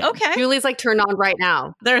inhibition. Okay. Julie's turned on right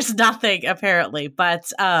now. There's nothing apparently,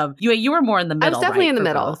 but you were more in the middle. I was definitely in the for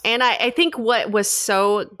middle. both. And I think what was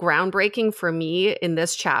so groundbreaking for me in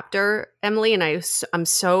this chapter, Emily, and I'm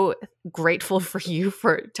so grateful for you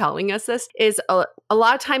for telling us this, is a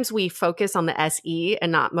lot of times we focus on the SE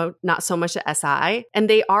and not so much the SI, and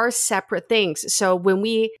they are separate things. So when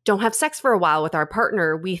we don't have sex for a while with our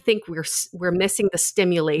partner, we think we're missing the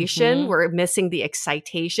stimulation, we're missing the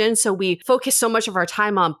excitation. So we focus so much of our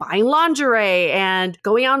time on buying lingerie and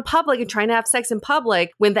going out in public and trying to have sex in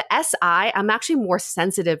public. When the SI, I'm actually more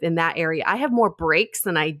sensitive in that area. I have more breaks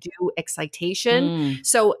than I do excitation.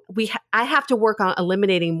 So I have to work on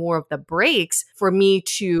eliminating more of the breaks for me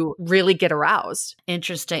to really get aroused.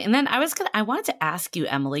 Interesting. And then I wanted to ask you,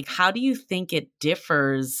 Emily, how do you think it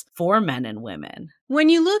differs for men and women? When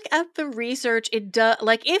you look at the research, it does,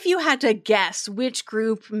 if you had to guess which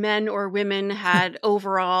group, men or women, had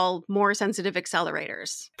overall more sensitive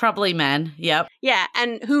accelerators. Probably men. Yep. Yeah.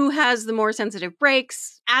 And who has the more sensitive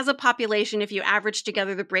brakes? As a population, if you average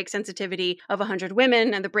together the brake sensitivity of 100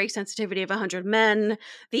 women and the brake sensitivity of 100 men,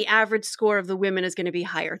 the average score of the women is going to be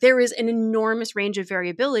higher. There is an enormous range of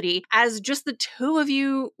variability, as just the two of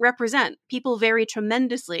you represent. People vary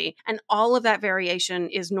tremendously, and all of that variation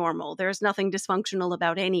is normal. There's nothing dysfunctional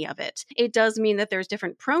about any of it. It does mean that there's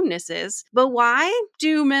different pronenesses, but why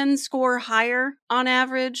do men score higher on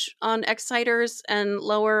average on exciters and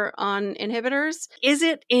lower on inhibitors? Is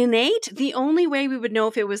it innate? The only way we would know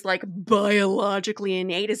if it was biologically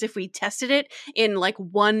innate is if we tested it in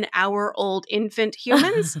 1 hour old infant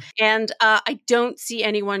humans. And I don't see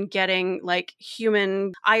anyone getting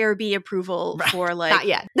human IRB approval for not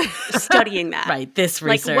yet. studying that. Right. This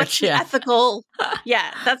research. What's the ethical?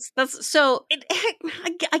 Yeah, that's so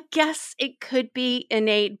I guess it could be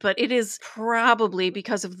innate, but it is probably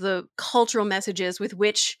because of the cultural messages with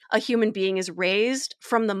which a human being is raised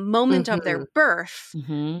from the moment of their birth,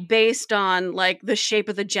 based on the shape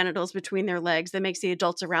of the genitals between their legs that makes the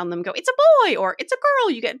adults around them go, it's a boy or it's a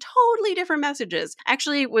girl. You get totally different messages.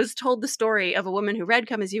 Actually, was told the story of a woman who read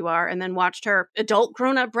Come As You Are and then watched her adult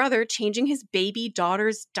grown-up brother changing his baby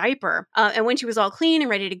daughter's diaper. And when she was all clean and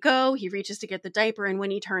ready to go, he reaches to get the diaper, and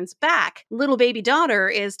when he turns back, little baby daughter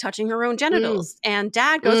is touching her own genitals. And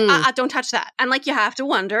dad goes, don't touch that. And you have to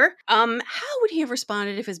wonder, how would he have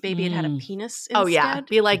responded if his baby had a penis instead? Oh yeah.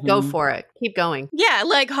 Be go for it. Keep going. Yeah,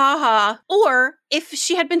 haha. Or if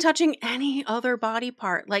she had been touching any other body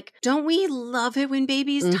part, don't we love it when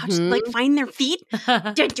babies touch, find their feet?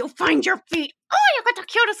 Did you find your feet? Oh, you got the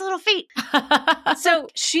cutest little feet. So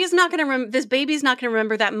she's not going to this baby's not going to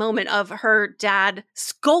remember that moment of her dad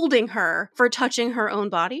scolding her for touching her own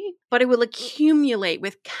body, but it will accumulate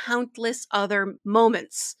with countless other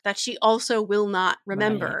moments that she also will not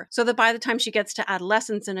remember. Right. So that by the time she gets to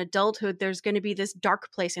adolescence and adulthood, there's going to be this dark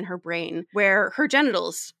place in her brain where her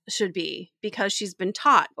genitals should be, because she's been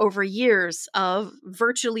taught over years of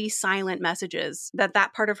virtually silent messages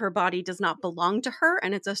that part of her body does not belong to her,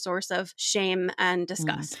 and it's a source of shame time and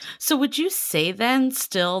discussed. So would you say then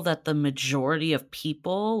still that the majority of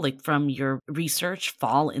people, like from your research,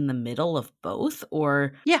 fall in the middle of both?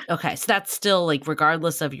 Or Yeah. Okay, so that's still like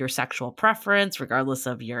regardless of your sexual preference, regardless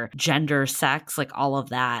of your gender, sex, like all of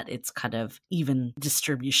that, it's kind of even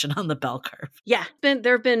distribution on the bell curve. Yeah.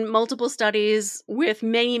 There have been multiple studies with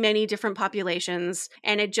many, many different populations,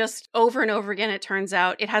 and it just over and over again, it turns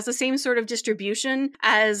out it has the same sort of distribution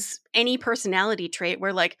as any personality trait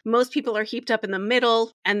where like most people are heaped up in the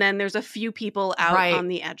middle and then there's a few people out Right. on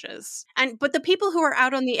the edges. But the people who are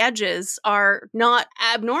out on the edges are not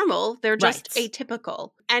abnormal, they're just Right.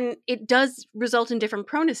 atypical. And it does result in different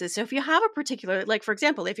pronuses. So if you have a particular, like for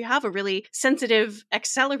example, if you have a really sensitive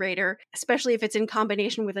accelerator, especially if it's in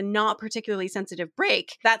combination with a not particularly sensitive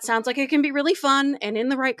brake, that sounds like it can be really fun. And in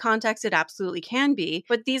the right context, it absolutely can be.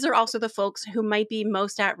 But these are also the folks who might be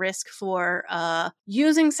most at risk for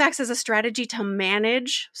using sex as a strategy to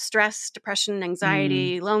manage stress, depression,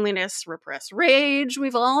 anxiety, loneliness, repress rage.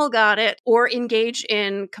 We've all got it. Or engage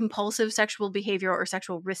in compulsive sexual behavior or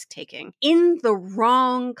sexual risk taking. In the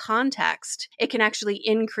wrong context, it can actually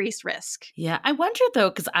increase risk. Yeah, I wonder though,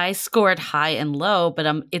 because I scored high and low, but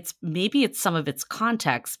it's some of its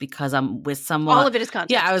context because I'm with someone. All of it is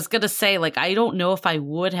context. Yeah, I was gonna say, like, I don't know if I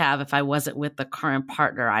would have if I wasn't with the current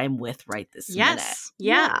partner I'm with right this minute. Yes.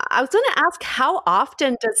 Yeah. I was going to ask, how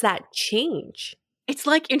often does that change? It's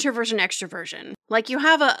like introversion, extroversion. Like you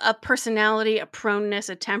have a personality, a proneness,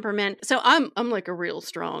 a temperament. So I'm like a real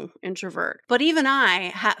strong introvert. But even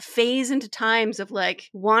I phase into times of like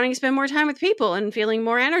wanting to spend more time with people and feeling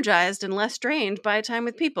more energized and less drained by time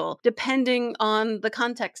with people, depending on the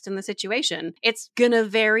context and the situation. It's gonna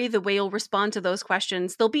vary the way you'll respond to those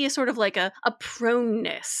questions. There'll be a sort of like a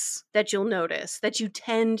proneness that you'll notice that you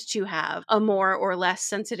tend to have a more or less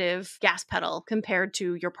sensitive gas pedal compared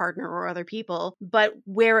to your partner or other people. But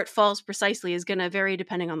where it falls precisely is going to vary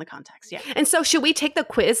depending on the context. Yeah. And so should we take the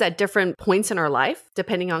quiz at different points in our life,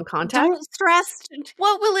 depending on context? Don't stress.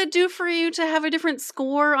 What will it do for you to have a different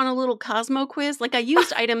score on a little Cosmo quiz? Like I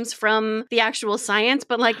used items from the actual science,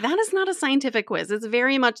 but like that is not a scientific quiz. It's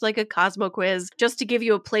very much like a Cosmo quiz just to give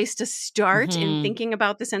you a place to start in thinking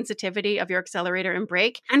about the sensitivity of your accelerator and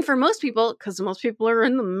brake. And for most people, because most people are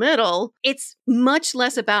in the middle, it's much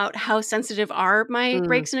less about how sensitive are my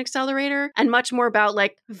brakes and accelerator and much more about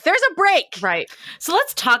like, there's a brake. Right. So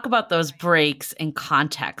let's talk about those breaks in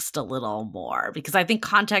context a little more, because I think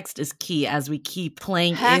context is key as we keep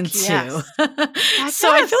playing into. Yes.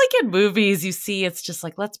 So I feel like in movies, you see it's just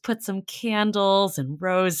like, let's put some candles and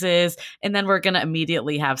roses, and then we're going to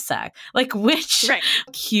immediately have sex. Like which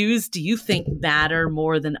cues do you think matter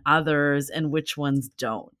more than others and which ones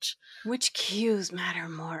don't? Which cues matter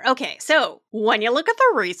more? Okay, so when you look at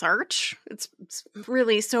the research, it's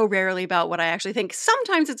really so rarely about what I actually think.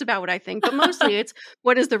 Sometimes it's about what I think, but mostly it's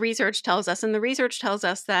what does the research tells us. And the research tells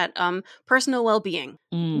us that personal well-being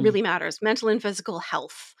really matters, mental and physical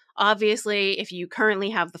health. Obviously, if you currently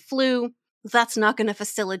have the flu, that's not going to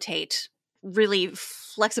facilitate really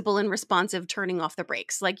flexible and responsive turning off the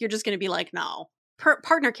brakes. Like you're just going to be like, no.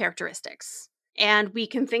 Partner characteristics. And we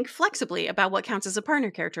can think flexibly about what counts as a partner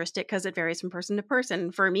characteristic because it varies from person to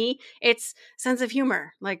person. For me, it's sense of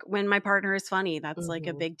humor. Like when my partner is funny, that's like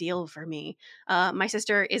a big deal for me. My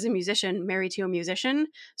sister is a musician, married to a musician.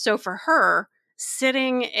 So for her,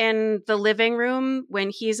 sitting in the living room when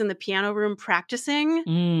he's in the piano room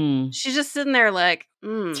practicing, she's just sitting there like,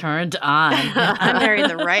 turned on. I married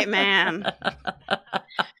the right man.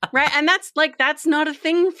 Right. And that's not a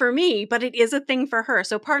thing for me, but it is a thing for her.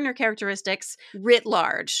 So partner characteristics writ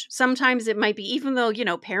large. Sometimes it might be, even though,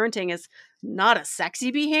 parenting is not a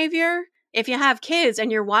sexy behavior. If you have kids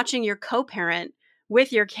and you're watching your co-parent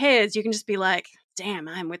with your kids, you can just be like, damn,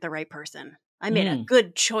 I'm with the right person. I made a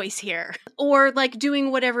good choice here. Or like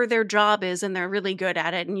doing whatever their job is and they're really good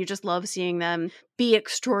at it and you just love seeing them be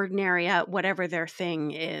extraordinary at whatever their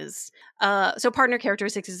thing is. So partner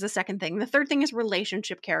characteristics is the second thing. The third thing is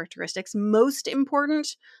relationship characteristics. Most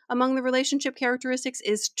important among the relationship characteristics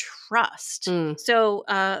is trust. So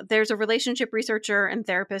there's a relationship researcher and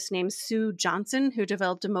therapist named Sue Johnson who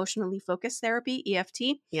developed emotionally focused therapy,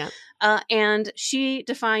 EFT. Yeah. And she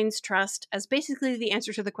defines trust as basically the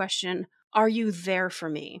answer to the question, are you there for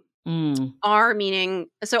me? R meaning,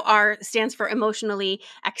 so R stands for emotionally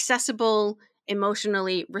accessible,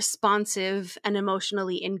 emotionally responsive, and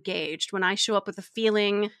emotionally engaged. When I show up with a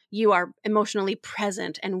feeling, you are emotionally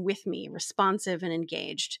present and with me, responsive and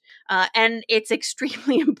engaged. And it's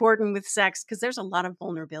extremely important with sex because there's a lot of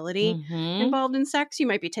vulnerability involved in sex. You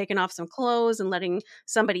might be taking off some clothes and letting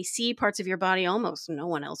somebody see parts of your body almost no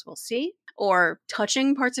one else will see. or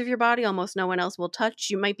touching parts of your body almost no one else will touch.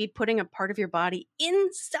 You might be putting a part of your body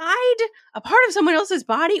inside a part of someone else's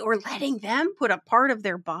body, or letting them put a part of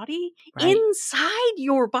their body inside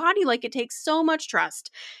your body. Like, it takes so much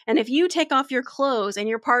trust. And if you take off your clothes and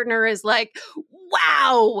your partner is like,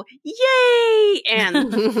 wow, yay,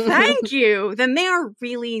 and thank you, then they are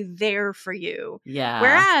really there for you. Yeah.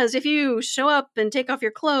 Whereas if you show up and take off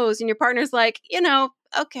your clothes and your partner's like,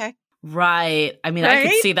 okay. Right. I mean, I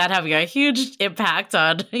could see that having a huge impact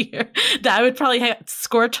on that. I would probably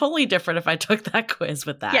score totally different if I took that quiz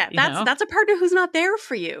with that. Yeah, that's a partner who's not there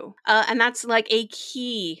for you. And that's like a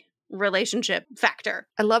key relationship factor.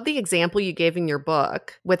 I love the example you gave in your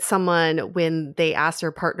book with someone when they asked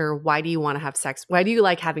her partner, why do you want to have sex? Why do you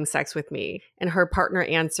like having sex with me? And her partner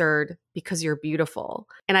answered, because you're beautiful.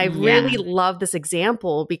 And I really love this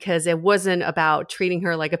example because it wasn't about treating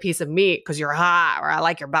her like a piece of meat because you're hot or I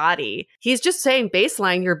like your body. He's just saying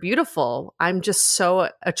baseline, you're beautiful. I'm just so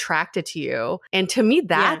attracted to you. And to me,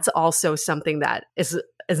 that's also something that is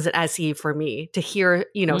an SE for me to hear,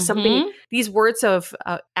 something, these words of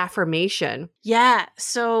affirmation. Yeah.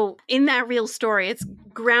 So in that real story, it's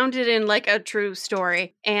grounded in like a true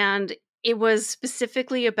story. And it was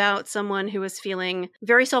specifically about someone who was feeling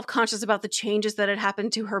very self-conscious about the changes that had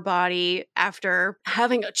happened to her body after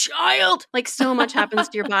having a child. Like, so much happens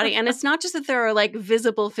to your body. And it's not just that there are like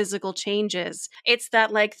visible physical changes. It's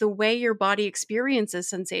that like the way your body experiences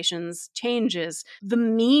sensations changes. The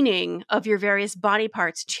meaning of your various body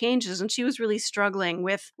parts changes. And she was really struggling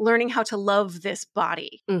with learning how to love this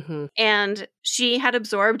body. Mm-hmm. And she had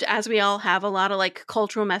absorbed, as we all have, a lot of like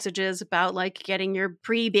cultural messages about like getting your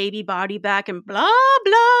pre-baby body back and blah,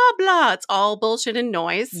 blah, blah. It's all bullshit and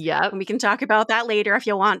noise. Yep. And we can talk about that later if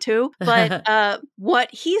you want to. But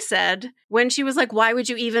what he said when she was like, why would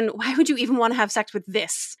you even want to have sex with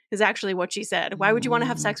this? Is actually what she said. Why would you want to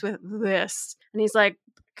have sex with this? And he's like,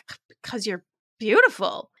 because you're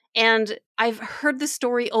beautiful. And I've heard this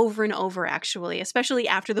story over and over, actually, especially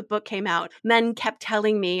after the book came out. Men kept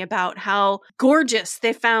telling me about how gorgeous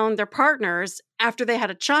they found their partners after they had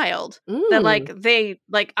a child. That like they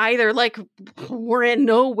like either like were in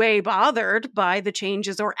no way bothered by the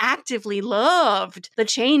changes or actively loved the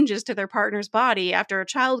changes to their partner's body after a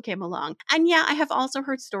child came along. And yeah, I have also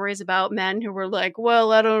heard stories about men who were like,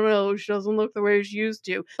 well, I don't know, she doesn't look the way she used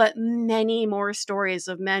to. But many more stories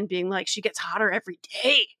of men being like, she gets hotter every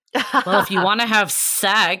day. Well, if you want to have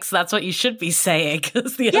sex, that's what you should be saying,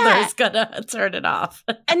 because the other is going to turn it off.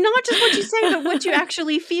 And not just what you say, but what you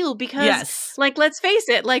actually feel. Because, like, let's face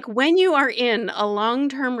it, like, when you are in a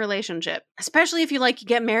long-term relationship, especially if you, like,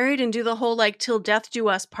 get married and do the whole, like, till death do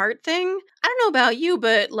us part thing, I don't know about you,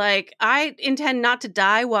 but, like, I intend not to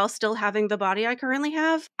die while still having the body I currently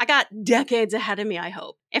have. I got decades ahead of me, I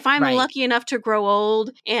hope. If I'm lucky enough to grow old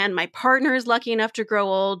and my partner is lucky enough to grow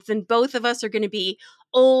old, then both of us are going to be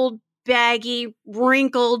old, baggy,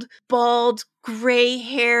 wrinkled, bald,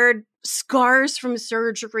 gray-haired, scars from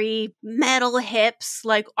surgery, metal hips.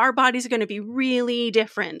 Like, our bodies are going to be really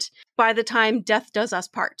different by the time death does us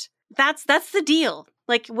part. That's the deal.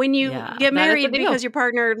 Like, when you get married because your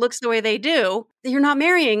partner looks the way they do, you're not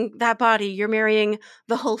marrying that body. You're marrying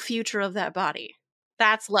the whole future of that body.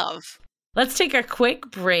 That's love. Let's take a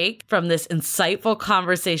quick break from this insightful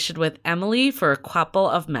conversation with Emily for a couple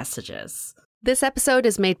of messages. This episode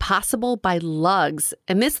is made possible by Lugz.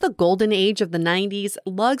 Amidst the golden age of the 90s,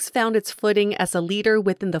 Lugz found its footing as a leader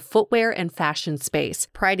within the footwear and fashion space.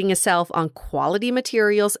 Priding itself on quality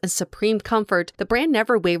materials and supreme comfort, the brand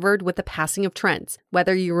never wavered with the passing of trends.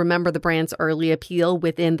 Whether you remember the brand's early appeal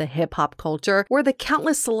within the hip-hop culture or the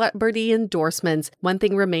countless celebrity endorsements, one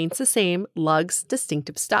thing remains the same: Lugz's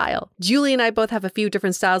distinctive style. Julie and I both have a few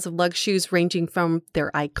different styles of Lugz shoes, ranging from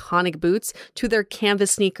their iconic boots to their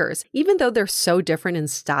canvas sneakers. Even though they're so different in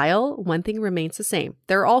style, one thing remains the same: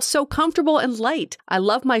 they're all so comfortable and light. I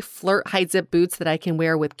love my flirt high zip boots that I can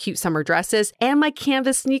wear with cute summer dresses, and my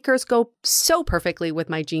canvas sneakers go so perfectly with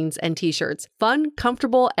my jeans and t-shirts. Fun,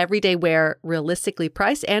 comfortable, everyday wear, realistically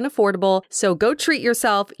priced and affordable. So go treat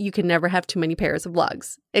yourself. You can never have too many pairs of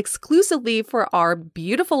Lugz. Exclusively for our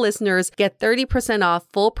beautiful listeners, get 30% off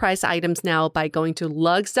full price items now by going to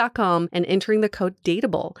lugz.com and entering the code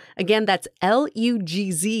DATEABLE. Again, that's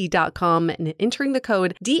LUGZ.com and entering the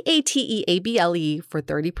code DATEABLE for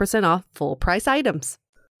 30% off full price items.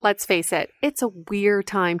 Let's face it, it's a weird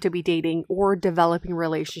time to be dating or developing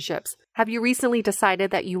relationships. Have you recently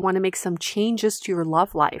decided that you want to make some changes to your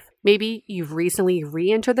love life? Maybe you've recently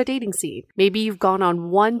re-entered the dating scene. Maybe you've gone on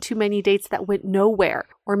one too many dates that went nowhere.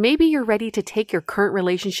 Or maybe you're ready to take your current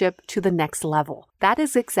relationship to the next level. That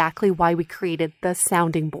is exactly why we created the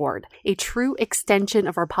Sounding Board, a true extension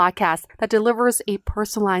of our podcast that delivers a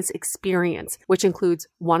personalized experience, which includes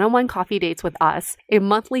one-on-one coffee dates with us, a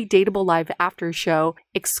monthly Dateable Live after show,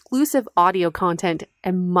 exclusive audio content,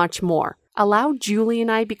 and much more. Allow Julie and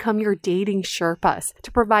I become your dating Sherpas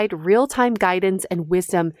to provide real-time guidance and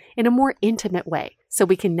wisdom in a more intimate way so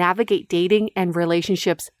we can navigate dating and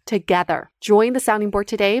relationships together. Join the Sounding Board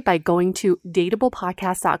today by going to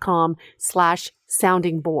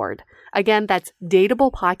dateablepodcast.com/sounding board. Again, that's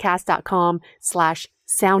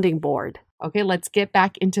dateablepodcast.com/sounding board. Okay, let's get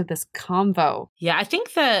back into this convo. Yeah, I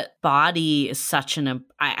think that body is such an,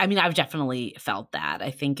 I mean, I've definitely felt that. I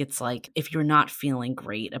think it's like if you're not feeling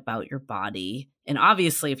great about your body, and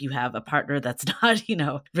obviously if you have a partner that's not,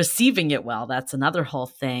 receiving it well, that's another whole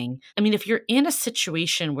thing. I mean, if you're in a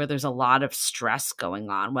situation where there's a lot of stress going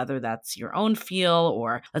on, whether that's your own feel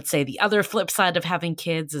or let's say the other flip side of having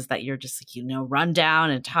kids is that you're just like, run down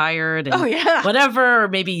and tired and whatever, or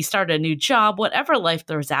maybe you start a new job, whatever life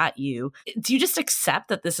throws at you. Do you just accept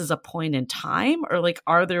that this is a point in time, or like,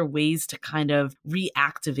 are there ways to kind of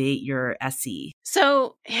reactivate your SE?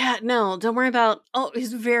 So, no, don't worry about,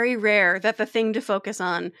 it's very rare that the thing to focus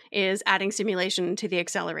on is adding simulation to the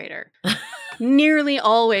accelerator. Nearly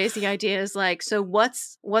always the idea is like, so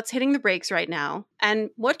what's hitting the brakes right now?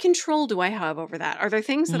 And what control do I have over that? Are there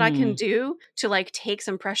things that I can do to like take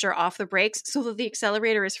some pressure off the brakes so that the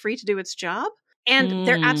accelerator is free to do its job? And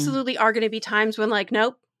there absolutely are going to be times when like,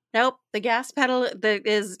 nope, the gas pedal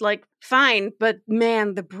is like fine, but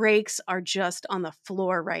man, the brakes are just on the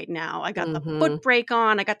floor right now. I got the foot brake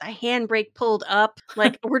on, I got the hand brake pulled up.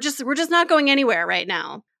 Like we're just not going anywhere right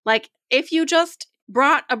now. Like if you just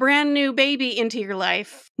brought a brand new baby into your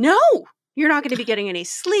life, no, you're not going to be getting any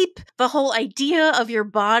sleep. The whole idea of your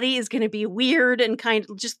body is going to be weird and kind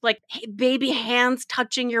of just like baby hands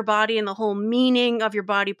touching your body, and the whole meaning of your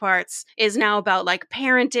body parts is now about like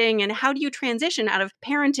parenting and how do you transition out of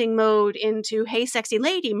parenting mode into hey sexy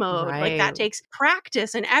lady mode. Right. Like that takes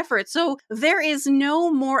practice and effort. So there is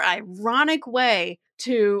no more ironic way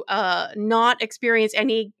to not experience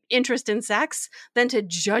any interest in sex than to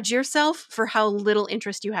judge yourself for how little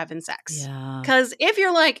interest you have in sex. Yeah. Because if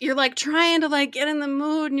you're like trying to like get in the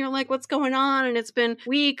mood and you're like, what's going on? And it's been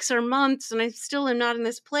weeks or months and I still am not in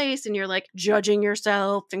this place. And you're like judging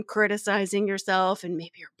yourself and criticizing yourself. And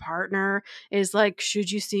maybe your partner is like,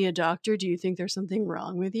 should you see a doctor? Do you think there's something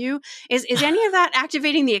wrong with you? Is any of that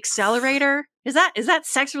activating the accelerator? Is that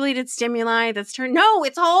sex related stimuli that's no,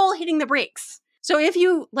 it's all hitting the brakes. So if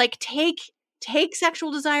you like take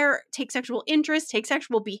sexual desire, take sexual interest, take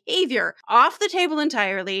sexual behavior off the table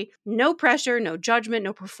entirely, no pressure, no judgment,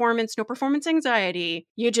 no performance anxiety,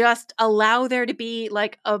 you just allow there to be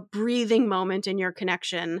like a breathing moment in your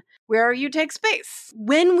connection where you take space.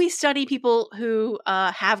 When we study people who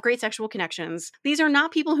have great sexual connections, these are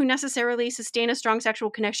not people who necessarily sustain a strong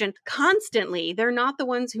sexual connection constantly. They're not the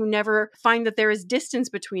ones who never find that there is distance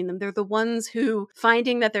between them. They're the ones who,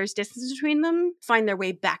 finding that there's distance between them, find their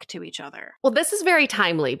way back to each other. Well, this is very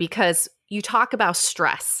timely because you talk about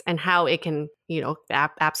stress and how it can,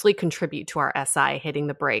 absolutely contribute to our SI hitting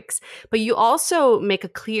the brakes. But you also make a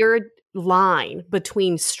clear line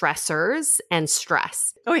between stressors and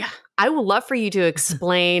stress. Oh, yeah. I would love for you to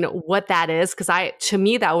explain what that is, because to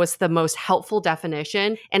me, that was the most helpful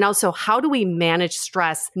definition. And also, how do we manage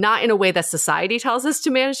stress, not in a way that society tells us to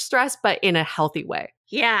manage stress, but in a healthy way?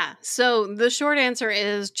 Yeah. So the short answer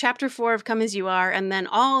is chapter 4 of Come As You Are, and then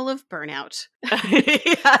all of Burnout.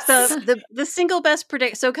 Yes. So the single best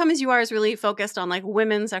so Come As You Are is really focused on like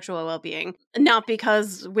women's sexual well-being, not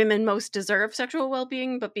because women most deserve sexual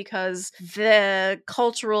well-being, but because the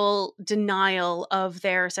cultural denial of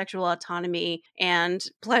their sexual autonomy and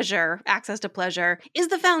pleasure, access to pleasure, is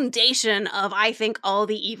the foundation of, I think, all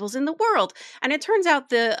the evils in the world. And it turns out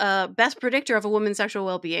the best predictor of a woman's sexual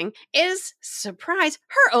well-being is, surprise,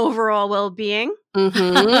 her overall well-being.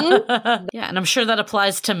 Mm-hmm. Yeah, and I'm sure that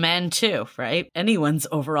applies to men too, right? Anyone's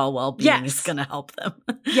overall well-being is going to help them.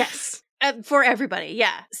 Yes. For everybody,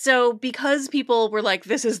 yeah. So because people were like,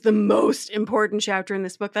 this is the most important chapter in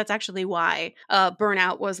this book, that's actually why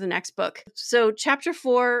Burnout was the next book. So chapter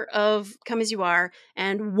 4 of Come As You Are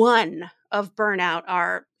and 1 of Burnout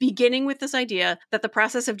are beginning with this idea that the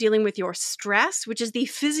process of dealing with your stress, which is the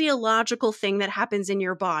physiological thing that happens in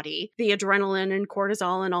your body, the adrenaline and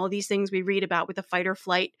cortisol and all these things we read about with the fight or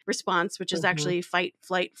flight response, which is actually fight,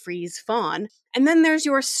 flight, freeze, fawn. And then there's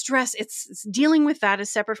your stress. It's dealing with that is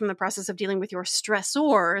separate from the process of dealing with your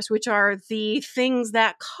stressors, which are the things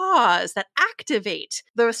that activate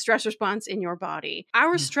the stress response in your body.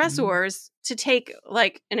 Our stressors, to take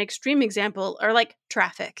like an extreme example, are like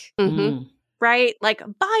traffic. Right? Like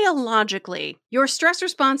biologically, your stress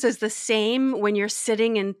response is the same when you're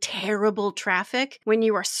sitting in terrible traffic, when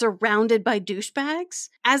you are surrounded by douchebags,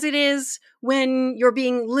 as it is when you're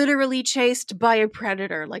being literally chased by a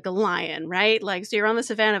predator, like a lion, right? Like, so you're on the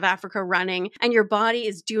savannah of Africa running, and your body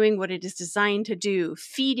is doing what it is designed to do,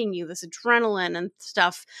 feeding you this adrenaline and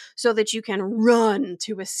stuff so that you can run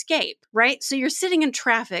to escape, right? So you're sitting in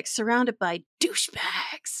traffic surrounded by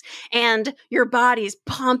douchebags, and your body's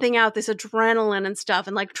pumping out this adrenaline and stuff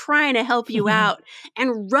and like trying to help you out.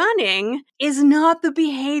 And running is not the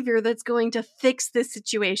behavior that's going to fix this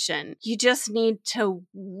situation. You just need to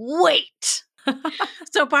wait.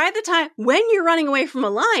 So by the time when you're running away from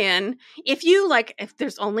a lion, if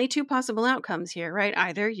there's only two possible outcomes here, right?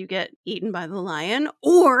 Either you get eaten by the lion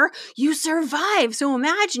or you survive. So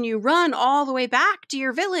imagine you run all the way back to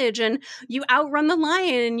your village and you outrun the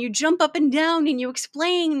lion and you jump up and down and you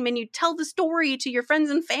explain and you tell the story to your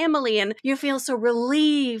friends and family and you feel so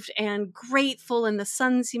relieved and grateful and the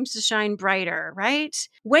sun seems to shine brighter, right?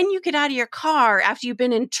 When you get out of your car after you've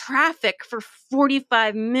been in traffic for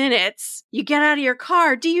 45 minutes, you get out of your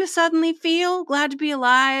car, do you suddenly feel glad to be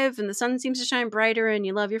alive and the sun seems to shine brighter and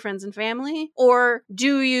you love your friends and family? Or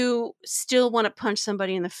do you still want to punch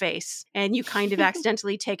somebody in the face and you kind of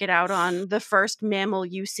accidentally take it out on the first mammal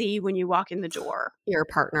you see when you walk in the door? Your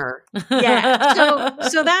partner. Yeah.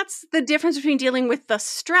 So that's the difference between dealing with the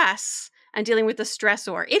stress and dealing with the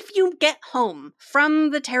stressor. If you get home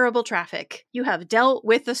from the terrible traffic, you have dealt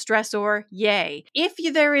with the stressor, yay. If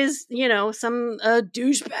there is, some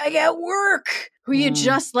douchebag at work who you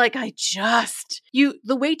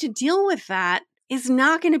the way to deal with that is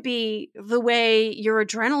not going to be the way your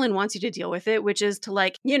adrenaline wants you to deal with it, which is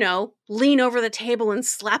to lean over the table and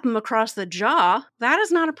slap him across the jaw. That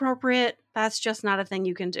is not appropriate. That's just not a thing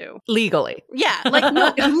you can do. Legally. Yeah.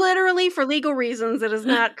 No, literally for legal reasons, it is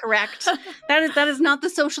not correct. That is not the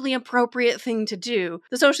socially appropriate thing to do.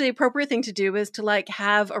 The socially appropriate thing to do is to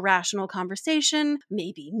have a rational conversation,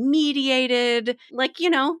 maybe mediated.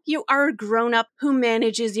 You are a grown-up who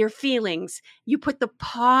manages your feelings. You put the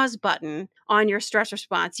pause button on your stress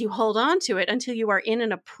response. You hold on to it until you are in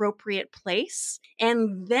an appropriate place.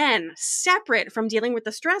 And then, separate from dealing with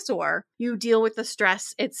the stressor, you deal with the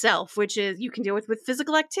stress itself, which is you can deal with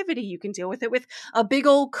physical activity. You can deal with it with a big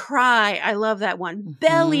old cry. I love that one.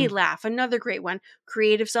 Belly laugh, another great one.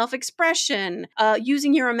 Creative self-expression,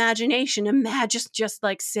 using your imagination. Just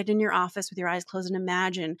sit in your office with your eyes closed and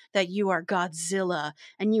imagine that you are Godzilla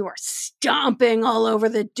and you are stomping all over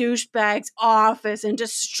the douchebag's office and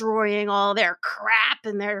destroying all their crap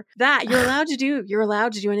and you're allowed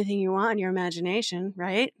to do anything you want in your imagination,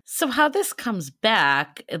 right? So how this comes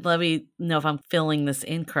back, and let me know if I'm filling this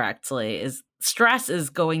incorrectly, is stress is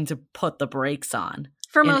going to put the brakes on.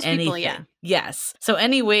 For most people, yeah. Yes. So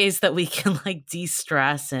any ways that we can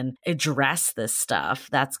de-stress and address this stuff,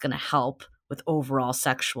 that's going to help with overall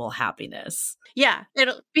sexual happiness. Yeah,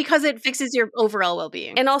 because it fixes your overall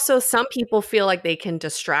well-being. And also some people feel like they can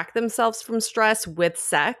distract themselves from stress with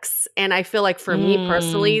sex. And I feel like for me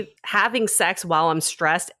personally, having sex while I'm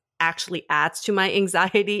stressed actually adds to my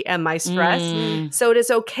anxiety and my stress. So it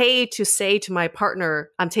is okay to say to my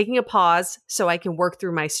partner, I'm taking a pause so I can work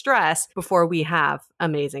through my stress before we have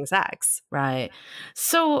amazing sex. Right.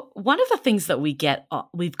 So one of the things that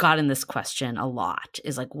we've gotten this question a lot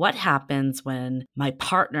is what happens when my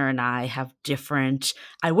partner and I have different,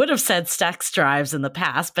 I would have said sex drives in the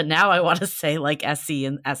past, but now I want to say SE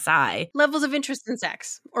and SI. Levels of interest in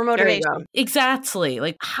sex or motivation.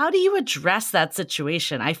 Exactly. How do you address that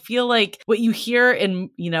situation? I feel like what you hear in,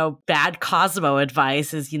 bad Cosmo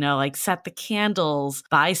advice is, set the candles,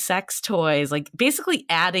 buy sex toys, basically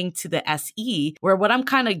adding to the SE, where what I'm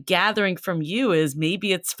kind of gathering from you is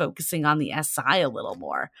maybe it's focusing on the SI a little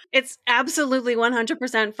more. It's absolutely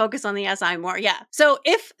 100% focus on the SI more. Yeah. So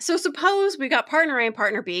suppose we got partner A and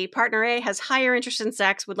partner B. Partner A has higher interest in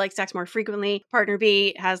sex, would like sex more frequently. Partner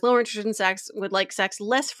B has lower interest in sex, would like sex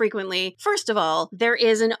less frequently. First of all, there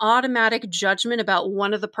is an automatic judgment about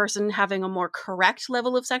one of the person having a more correct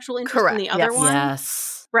level of sexual interest than the other one.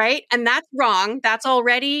 Yes. right? And that's wrong. That's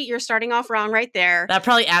already, you're starting off wrong right there. That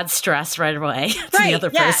probably adds stress right away to the other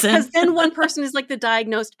person. Because then one person is like the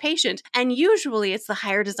diagnosed patient. And usually it's the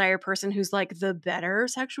higher desire person who's like the better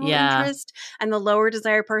sexual interest. And the lower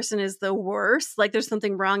desire person is the worst. Like there's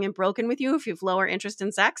something wrong and broken with you if you've lower interest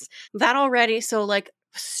in sex. That already, so like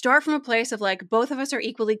start from a place of like both of us are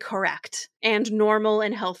equally correct and normal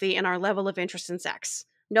and healthy in our level of interest in sex.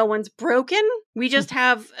 No one's broken. We just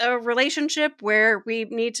have a relationship where we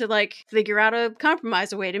need to like figure out a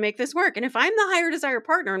compromise, a way to make this work. And if I'm the higher desire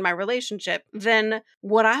partner in my relationship, then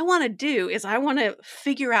what I want to do is I want to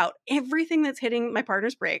figure out everything that's hitting my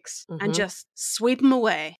partner's brakes and just sweep them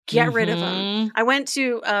away, get rid of them. I went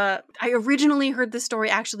to, I originally heard this story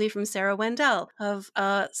actually from Sarah Wendell of,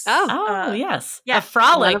 yes. Yeah. A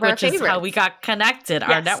Frolic, which is how we got connected,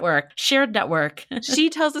 our network, shared network. She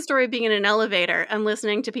tells the story of being in an elevator and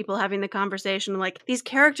listening to people having the conversation. Like these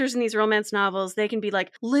characters in these romance novels, they can be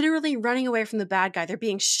like literally running away from the bad guy. They're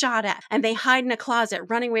being shot at and they hide in a closet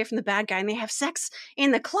running away from the bad guy and they have sex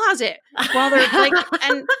in the closet while they're like,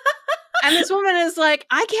 and this woman is like,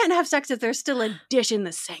 I can't have sex if there's still a dish in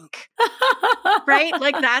the sink. Right?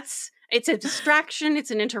 Like it's a distraction.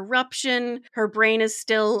 It's an interruption. Her brain is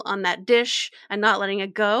still on that dish and not letting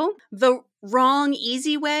it go. The wrong,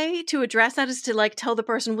 easy way to address that is to like tell the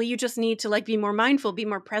person, well, you just need to like be more mindful, be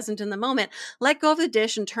more present in the moment. Let go of the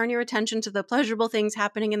dish and turn your attention to the pleasurable things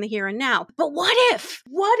happening in the here and now. But what if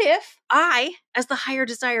I, as the higher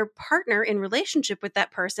desire partner in relationship with that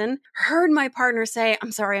person, heard my partner say,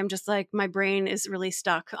 I'm sorry, I'm just like, my brain is really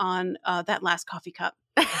stuck on that last coffee cup.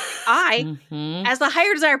 I, as the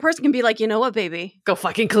higher desire person, can be like, you know what, baby? Go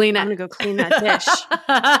fucking clean it. I'm going to go clean that dish.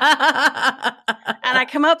 And I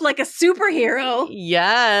come up like a superhero.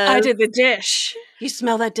 Yes. I did the dish. You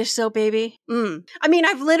smell that dish soap, baby? I mean,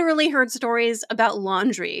 I've literally heard stories about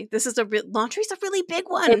laundry. Laundry's a really big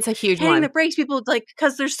one. It's a huge one. Hitting the brakes, people like,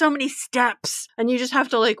 because there's so many steps and you just have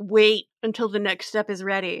to like wait until the next step is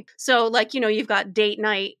ready. So like, you've got date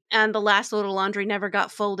night and the last load of laundry never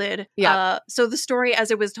got folded. Yeah. So the story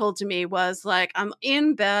as it was told to me was like, I'm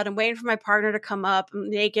in bed, I'm waiting for my partner to come up, I'm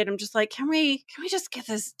naked. I'm just like, can we just get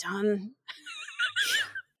this done?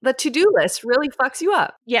 The to-do list really fucks you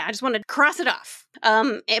up. Yeah, I just want to cross it off.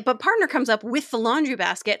 But partner comes up with the laundry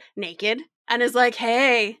basket naked and is like,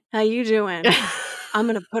 hey, how you doing? I'm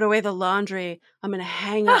going to put away the laundry. I'm going to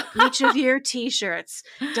hang up each of your t-shirts.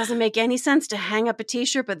 Doesn't make any sense to hang up a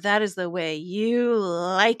t-shirt, but that is the way you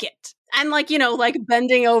like it. And like, like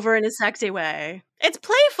bending over in a sexy way. It's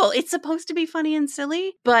playful. It's supposed to be funny and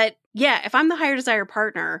silly. But yeah, if I'm the higher desire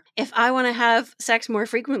partner, if I want to have sex more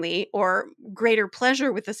frequently or greater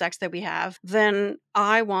pleasure with the sex that we have, then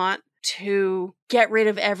I want to get rid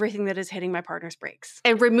of everything that is hitting my partner's brakes.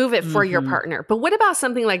 And remove it for your partner. But what about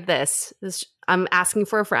something like this? I'm asking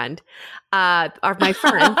for a friend. My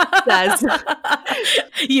friend says...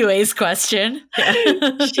 UA's question.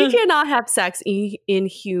 She cannot have sex in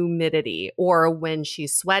humidity or when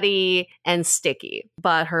she's sweaty and sticky.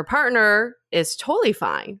 But her partner is totally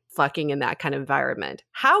fine fucking in that kind of environment.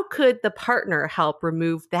 How could the partner help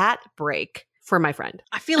remove that break for my friend?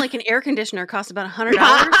 I feel like an air conditioner costs about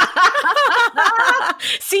 $100.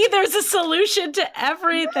 See, there's a solution to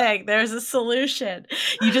everything. There's a solution.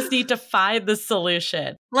 You just need to find the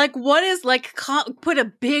solution. Like, what is like, put a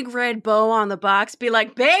big red bow on the box, be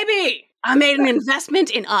like, baby, I made an investment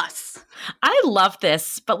in us. I love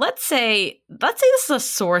this, but let's say this is a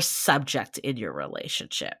sore subject in your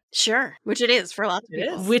relationship. Sure, which it is for lots of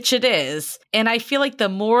people. Which it is. And I feel like the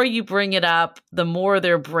more you bring it up, the more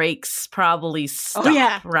their brakes probably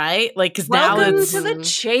stop, right? Like, because now it's... Welcome to the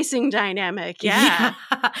chasing dynamic, yeah.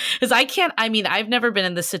 Because I've never been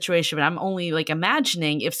in this situation, but I'm only like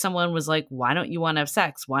imagining if someone was like, why don't you want to have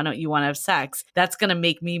sex? Why don't you want to have sex? That's going to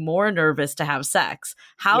make me more nervous to have sex.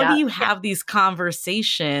 How do you have these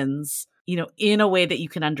conversations in a way that you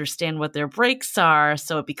can understand what their breaks are,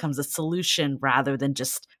 so it becomes a solution rather than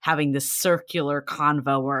just having this circular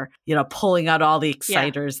convo or, pulling out all the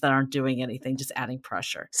exciters that aren't doing anything, just adding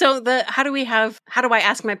pressure. So how do I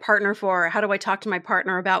ask my partner for, how do I talk to my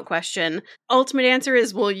partner about question? Ultimate answer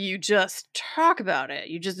is, well, you just talk about it.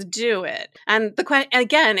 You just do it. And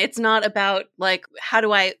again, it's not about like, how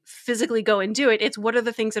do I physically go and do it? It's what are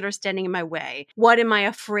the things that are standing in my way? What am I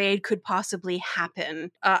afraid could possibly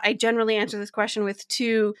happen? I generally answer this question with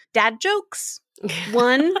 2 dad jokes.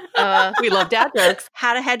 One, we love dad jokes.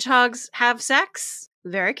 How do hedgehogs have sex?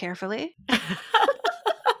 Very carefully.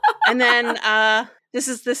 And then this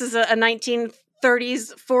is a 19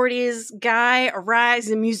 30s, 40s guy arrives,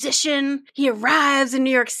 a musician. He arrives in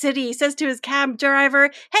New York City. He says to his cab driver,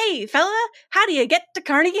 "Hey, fella, how do you get to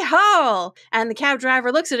Carnegie Hall?" And the cab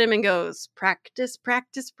driver looks at him and goes, "Practice,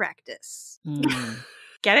 practice, practice."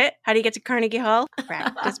 Get it? How do you get to Carnegie Hall?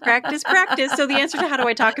 Practice, practice, practice. So the answer to how do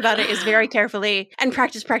I talk about it is very carefully and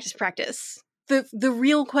practice, practice, practice. The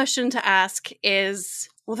real question to ask is,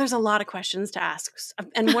 well, there's a lot of questions to ask.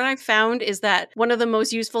 And what I've found is that one of the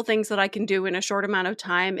most useful things that I can do in a short amount of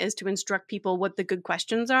time is to instruct people what the good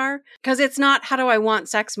questions are. Because it's not, how do I want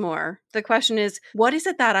sex more? The question is, what is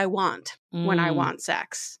it that I want when I want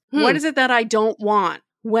sex? What is it that I don't want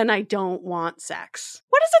when I don't want sex?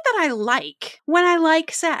 What is it that I like when I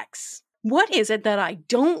like sex? What is it that I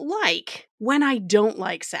don't like when I don't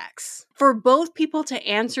like sex? For both people to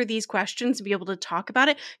answer these questions and be able to talk about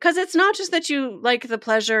it, because it's not just that you like the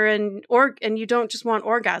pleasure and you don't just want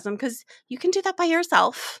orgasm, because you can do that by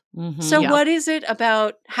yourself. So what is it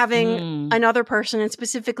about having another person, and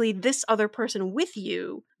specifically this other person with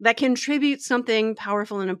you, that contributes something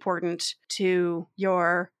powerful and important to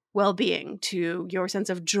your well-being, to your sense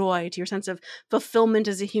of joy, to your sense of fulfillment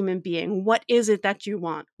as a human being? What is it that you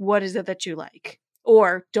want? What is it that you like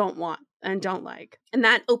or don't want and don't like? And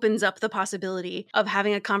that opens up the possibility of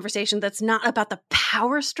having a conversation that's not about the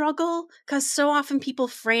power struggle, because so often people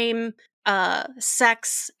frame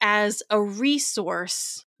sex as a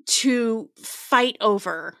resource to fight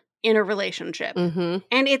over in a relationship. And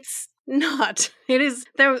it's not. It is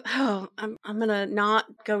there. Oh, I'm gonna not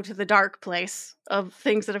go to the dark place of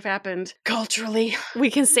things that have happened culturally.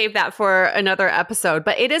 We can save that for another episode,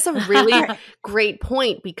 but it is a really great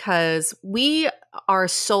point, because we are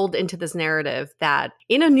sold into this narrative that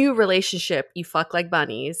in a new relationship, you fuck like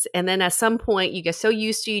bunnies. And then at some point you get so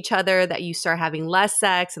used to each other that you start having less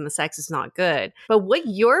sex and the sex is not good. But what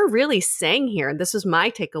you're really saying here, and this was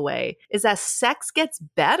my takeaway, is that sex gets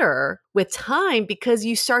better with time because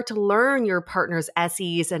you start to learn your partner's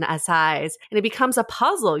SEs and SIs, and it becomes a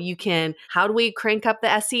puzzle. You can, how do we crank up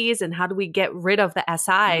the SEs and how do we get rid of the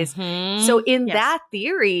SIs? So in that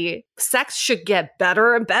theory, sex should get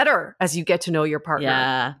better and better as you get to know your partner.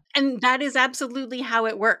 Yeah. And that is absolutely how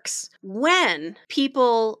it works. When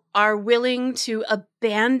people are willing to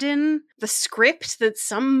abandon the script that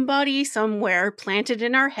somebody somewhere planted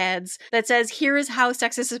in our heads that says, here is how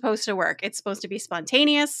sex is supposed to work. It's supposed to be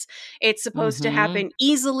spontaneous. It's supposed to happen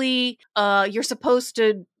easily. You're supposed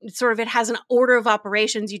to sort of, it has an order of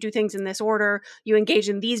operations. You do things in this order. You engage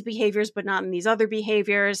in these behaviors, but not in these other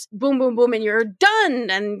behaviors. Boom, boom, boom, and you're done.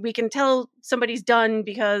 And we can tell somebody's done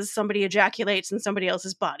because somebody ejaculates in somebody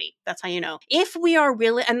else's body. That's how you know. If we are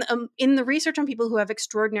really, and in the research on people who have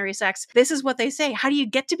extraordinary sex, this is what they say. How do you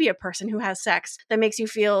get to be a person who has sex that makes you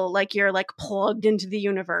feel like you're like plugged into the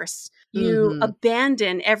universe? You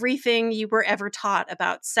abandon everything you were ever taught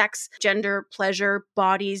about sex, gender, pleasure,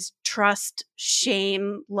 bodies, trust,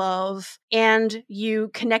 shame, love, and you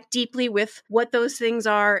connect deeply with what those things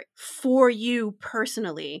are for you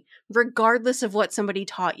personally, regardless of what somebody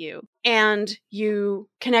taught you. And you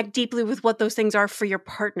connect deeply with what those things are for your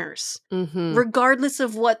partners, regardless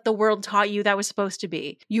of what the world taught you that was supposed to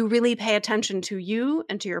be. You really pay attention to you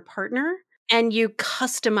and to your partner, and you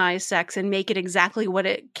customize sex and make it exactly what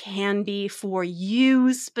it can be for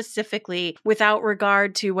you specifically, without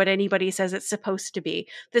regard to what anybody says it's supposed to be.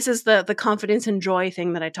 This is the confidence and joy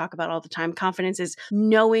thing that I talk about all the time. Confidence is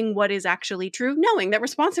knowing what is actually true, knowing that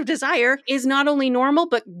responsive desire is not only normal,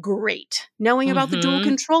 but great. Knowing about the dual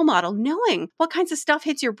control model, knowing what kinds of stuff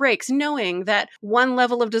hits your brakes, knowing that one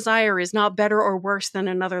level of desire is not better or worse than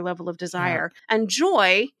another level of desire. And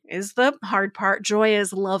joy is the hard part. Joy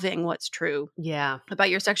is loving what's true. About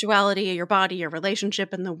your sexuality, your body, your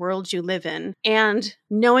relationship, and the world you live in. And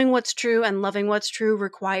knowing what's true and loving what's true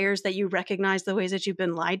requires that you recognize the ways that you've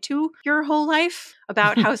been lied to your whole life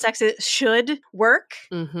about how sex should work.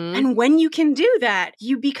 And when you can do that,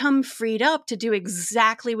 you become freed up to do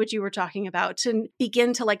exactly what you were talking about, to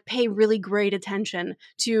begin to like pay really great attention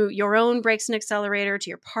to your own brakes and accelerator, to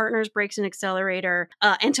your partner's brakes and accelerator,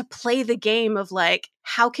 and to play the game of like,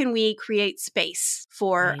 how can we create space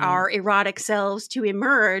for our erotic selves to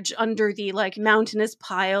emerge under the like mountainous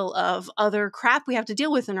pile of other crap we have to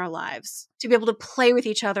deal with in our lives, to be able to play with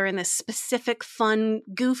each other in this specific, fun,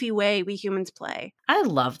 goofy way we humans play. I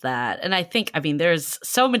love that. And I think, there's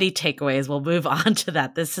so many takeaways. We'll move on to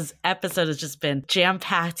that. Episode has just been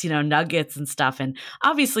jam-packed, nuggets and stuff. And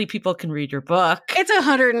obviously people can read your book. It's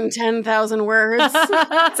 110,000 words.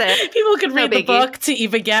 That's it. People can read the book to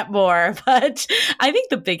even get more. But I think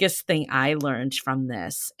the biggest thing I learned from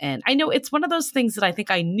this, and I know it's one of those things that I think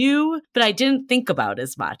I knew, but I didn't think about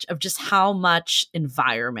as much, of just how much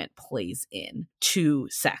environment plays in to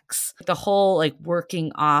sex. The whole like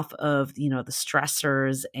working off of, you know, the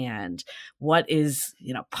stressors and what is,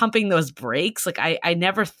 you know, pumping those brakes. Like I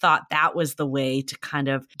never thought that was the way to kind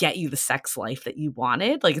of get you the sex life that you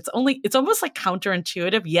wanted. Like it's almost like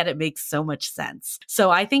counterintuitive, yet it makes so much sense. So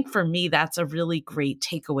I think for me, that's a really great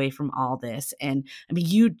takeaway from all this. And I mean,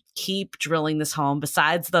 you keep drilling this home.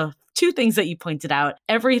 Besides the two things that you pointed out,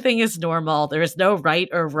 everything is normal. There is no right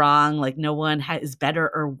or wrong. Like no one is better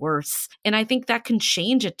or worse. And I think that can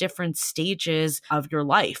change at different stages of your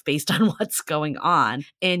life based on what's going on.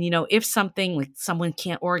 And, you know, if something like someone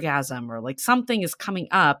can't orgasm or like something is coming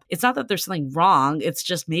up, it's not that there's something wrong. It's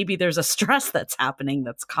just maybe there's a stress that's happening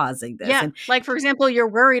that's causing this. Yeah. And, like, for example, you're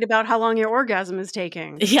worried about how long your orgasm is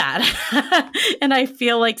taking. yeah. And I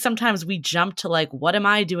feel like sometimes we jump to like, what am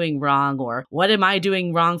I doing wrong? Or what am I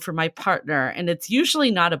doing wrong for my partner? And it's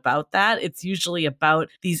usually not about that. It's usually about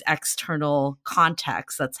these external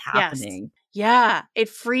contexts that's happening. Yes. Yeah, it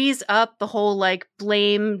frees up the whole like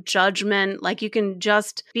blame, judgment. Like you can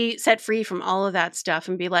just be set free from all of that stuff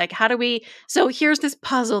and be like, so here's this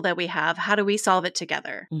puzzle that we have. How do we solve it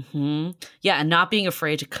together? Mm-hmm. Yeah, and not being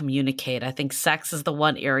afraid to communicate. I think sex is the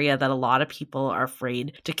one area that a lot of people are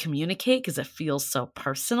afraid to communicate because it feels so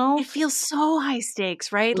personal. It feels so high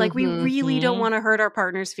stakes, right? Like we really don't want to hurt our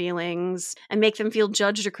partner's feelings and make them feel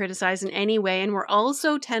judged or criticized in any way. And we're all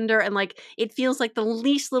so tender and like it feels like the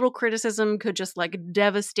least little criticism could just like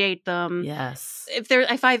devastate them. Yes.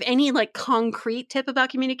 If I have any like concrete tip about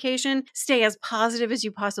communication, stay as positive as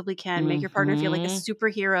you possibly can. Make your partner feel like a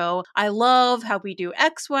superhero. I love how we do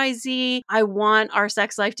XYZ. I want our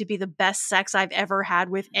sex life to be the best sex I've ever had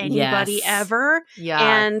with anybody ever. Yeah.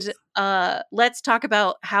 And let's talk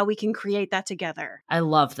about how we can create that together. I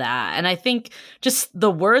love that. And I think just the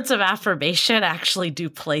words of affirmation actually do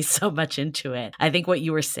play so much into it. I think what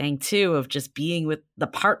you were saying too, of just being with the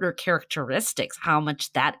partner characteristics, how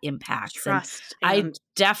much that impacts. Trust. And I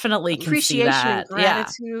definitely can see appreciation that. and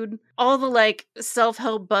gratitude. All the like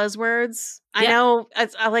self-help buzzwords. I know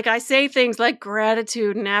I say things like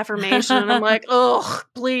gratitude and affirmation and I'm like, oh,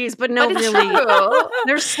 please, but no, But it's really. true.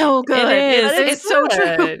 They're so good. It's so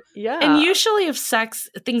true. Yeah. And usually if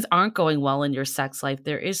things aren't going well in your sex life,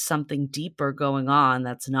 there is something deeper going on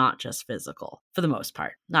that's not just physical for the most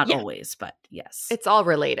part. Not always, but yes. It's all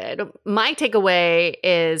related. My takeaway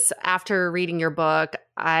is after reading your book,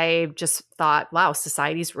 I just thought, wow,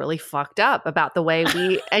 society's really fucked up about the way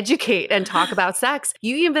we educate and talk about sex.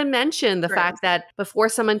 You even mentioned the fact that before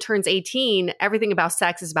someone turns 18, everything about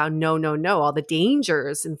sex is about no, no, no, all the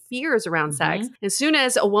dangers and fears around sex. As soon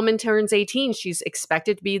as a woman turns 18, she's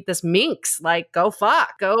expected to be this minx, like go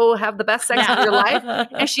fuck, go have the best sex of your life.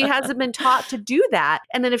 And she hasn't been taught to do that.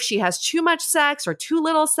 And then if she has too much sex or too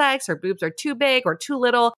little sex, her boobs are too big or too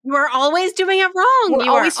little, You are always doing it wrong.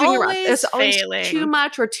 you always doing it wrong. There's failing. always too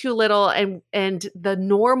much or too little, and the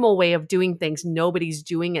normal way of doing things, nobody's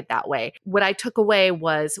doing it that way. What I took away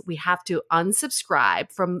was we have to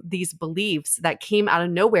unsubscribe from these beliefs that came out of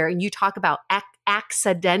nowhere. And you talk about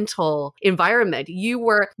accidental environment. You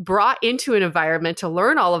were brought into an environment to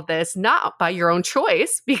learn all of this, not by your own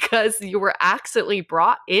choice, because you were accidentally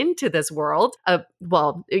brought into this world.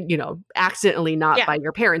 Accidentally, not by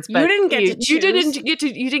your parents, but you didn't get to choose.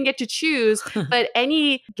 You didn't get to choose. But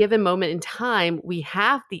any given moment in time, we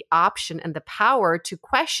have the option and the power to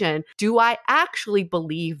question: do I actually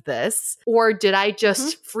believe this, or did I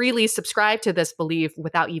just freely subscribe to this belief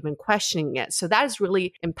without even questioning it? So that is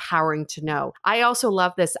really empowering to know. I also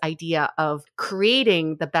love this idea of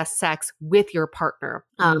creating the best sex with your partner.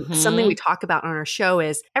 Something we talk about on our show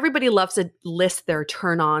is everybody loves to list their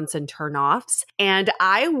turn-ons and turn-offs. And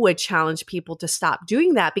I would challenge people to stop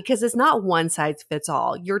doing that because it's not one size fits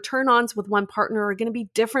all. Your turn-ons with one partner are going to be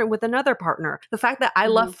different with another partner. The fact that I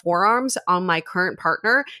love forearms on my current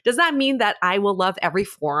partner does not mean that I will love every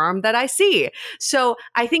forearm that I see. So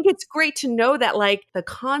I think it's great to know that like the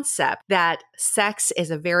concept that sex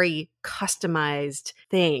is a very customized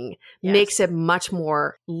thing makes it much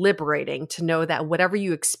more liberating to know that whatever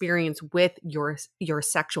you experience with your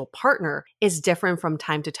sexual partner is different from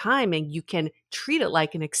time to time, and you can treat it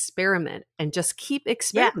like an experiment and just keep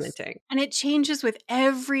experimenting. And it changes with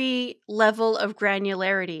every level of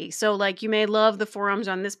granularity. So like you may love the forearms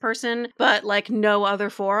on this person, but like no other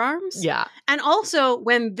forearms. Yeah. And also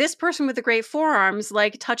when this person with the great forearms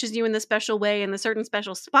like touches you in the special way in the certain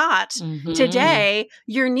special spot, today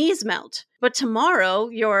your knees melt. But tomorrow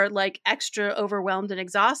you're like extra overwhelmed and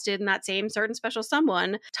exhausted, and that same certain special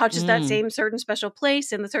someone touches that same certain special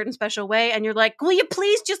place in the certain special way, and you're like, will you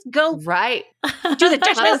please just go Right. do the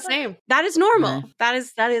dishes? Not the same. That is normal. Right.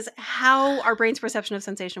 That is how our brain's perception of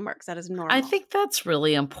sensation works. That is normal. I think that's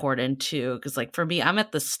really important too, because like for me, I'm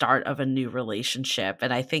at the start of a new relationship,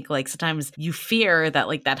 and I think like sometimes you fear that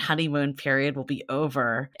like that honeymoon period will be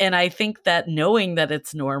over, and I think that knowing that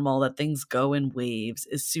it's normal, that things go in waves,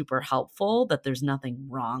 is super helpful. That there's nothing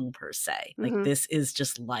wrong per se. Like this is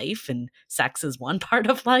just life, and sex is one part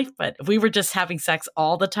of life. But if we were just having sex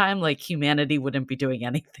all the time, like humanity wouldn't be doing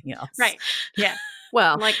anything else. Right. Yeah.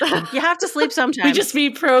 Well, Like, you have to sleep sometimes. We just be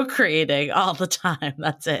procreating all the time.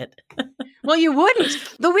 That's it. Well, you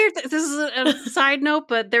wouldn't. The weird this is a side note,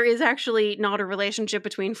 but there is actually not a relationship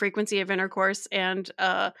between frequency of intercourse and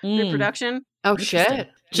reproduction. oh shit.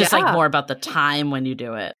 Just like more about the time when you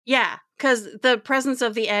do it. Yeah, because the presence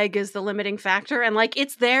of the egg is the limiting factor, and like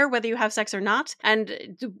it's there whether you have sex or not.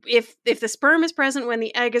 And if the sperm is present when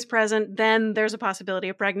the egg is present, then there's a possibility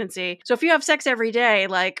of pregnancy. So if you have sex every day,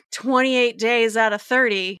 like 28 days out of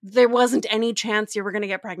 30, there wasn't any chance you were going to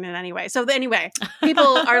get pregnant anyway. So anyway, people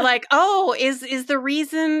are like, oh, is the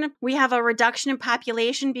reason we have a reduction in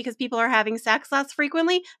population because people are having sex less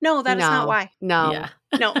frequently? No, that is not why. No. Yeah.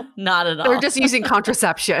 No. Not at all. They're just using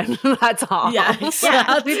contraception. That's all. Yeah,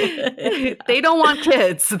 Yeah. They don't want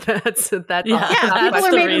kids. That's Yeah, that's people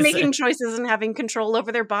are the maybe reason. making choices and having control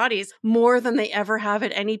over their bodies more than they ever have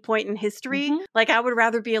at any point in history. Like, I would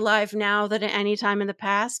rather be alive now than at any time in the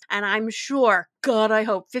past. And I'm sure, God, I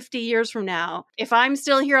hope 50 years from now, if I'm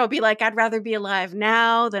still here, I'll be like, I'd rather be alive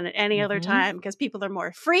now than at any other time, because people are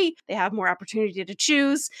more free, they have more opportunity to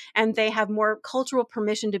choose, and they have more cultural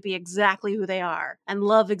permission to be exactly who they are and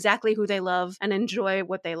love exactly who they love and enjoy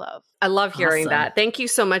what they love. I love hearing Awesome. that. Thank you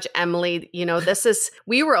so much, Emily. You know,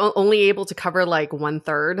 we were only able to cover like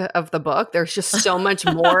 1/3 of the book. There's just so much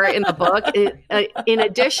more in the book. In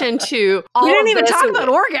addition to all We didn't of even this, talk about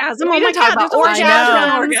orgasm. We Oh my didn't talk God, about there's a chapter on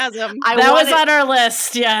orgasms. orgasm. That was on our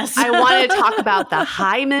list, yes. I wanted to talk about the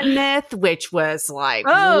hymen myth, which was like,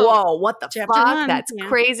 whoa, what the Chapter fuck? 1, That's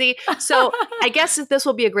crazy. So I guess this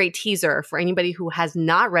will be a great teaser for anybody who has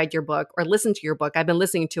not read your book or listened to your book. I've been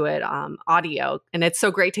listening to it audio, and it's so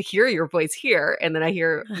great to hear your voice here. And then I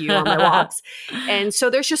hear you on my walks. And so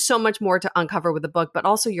there's just so much more to uncover with the book, but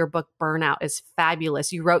also your book, Burnout, is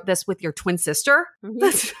fabulous. You wrote this with your twin sister.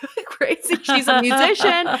 That's really crazy. She's a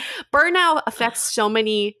musician. Burnout affects so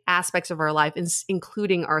many aspects of our life,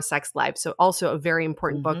 including our sex life. So also a very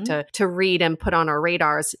important book to read and put on our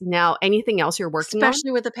radars. Now, anything else you're working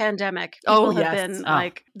Especially on? with the pandemic. People have yes. been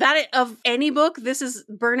like, that of any book,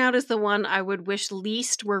 Burnout is the one I would wish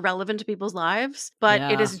least were relevant to people's lives, but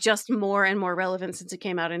it is just more and more relevant since it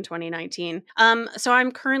came out in 2019. So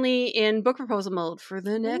I'm currently in book proposal mode for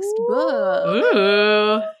the next book.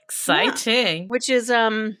 Ooh, exciting. Which is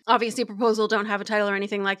obviously a proposal, don't have a title or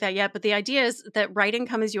anything like that yet, but the idea is that writing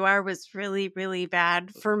Come As You Are was really, really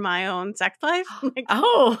bad for my own sex life. Like,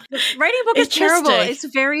 writing a book is terrible. It's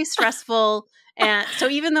very stressful. And so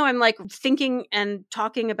even though I'm like thinking and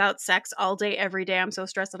talking about sex all day, every day, I'm so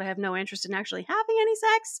stressed that I have no interest in actually having any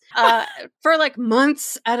sex for like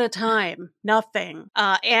months at a time, nothing.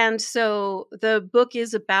 And so the book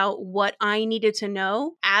is about what I needed to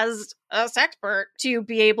know as a sexpert to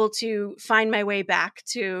be able to find my way back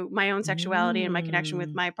to my own sexuality and my connection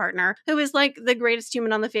with my partner, who is like the greatest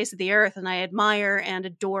human on the face of the earth. And I admire and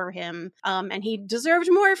adore him. And he deserved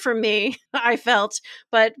more from me, I felt,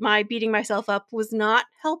 but my beating myself up was not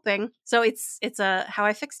helping. So it's how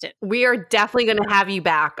I fixed it. We are definitely going to have you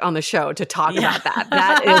back on the show to talk about that.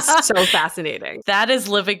 That is so fascinating. That is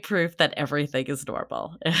living proof that everything is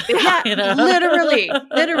normal. Yeah,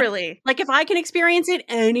 literally. Like if I can experience it,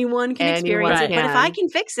 anyone can experience it. But if I can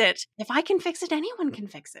fix it, anyone can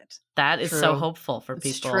fix it. That is so hopeful for people.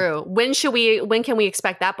 It's true. When can we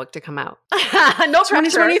expect that book to come out? No,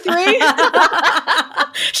 2023.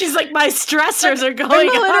 She's like, my stressors are going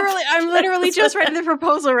up. I'm literally just writing the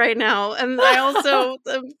proposal right now. And I also,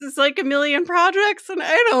 it's like a million projects and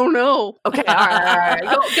I don't know. Okay, all right.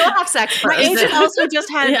 Go have sex first. My agent also just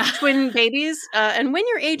had twin babies. And when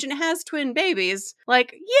your agent has twin babies,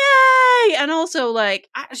 like, yay! And also like,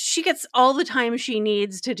 she gets all the time she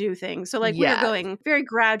needs to do things. So like, we're going very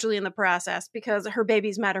gradually in the process because her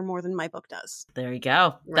babies matter more than my book does. There you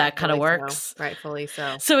go. That kind of works. Rightfully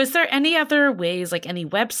so. So is there any other ways, like any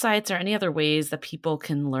websites or any other ways that people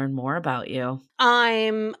can learn more about you?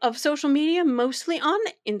 I'm of social media mostly on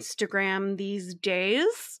Instagram these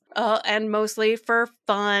days. And mostly for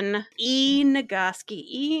fun. E Nagoski.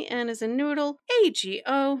 E N as in noodle.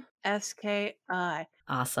 AGOSKI.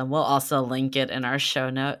 Awesome. We'll also link it in our show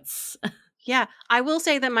notes. Yeah, I will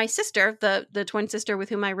say that my sister, the twin sister with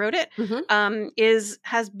whom I wrote it,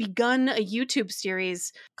 has begun a YouTube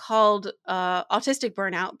series called Autistic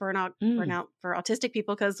Burnout for autistic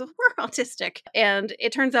people, because we're autistic. And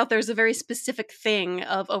it turns out there's a very specific thing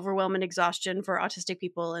of overwhelm and exhaustion for autistic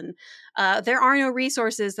people, and there are no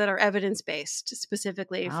resources that are evidence-based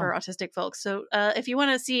specifically for autistic folks. So if you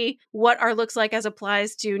want to see what our looks like as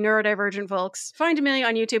applies to neurodivergent folks, find Amelia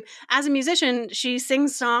on YouTube. As a musician, she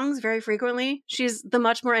sings songs very frequently. She's the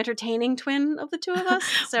much more entertaining twin of the two of us.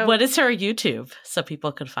 So what is her YouTube so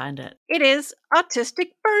people can find it? It is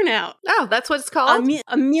Autistic Burnout. Oh, that's what it's called?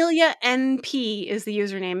 Amelia NP is the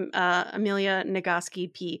username. Amelia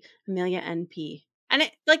Nagoski P. Amelia NP. And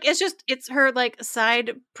it's her like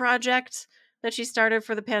side project that she started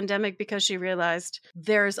for the pandemic because she realized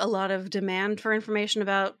there's a lot of demand for information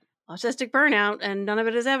about autistic burnout and none of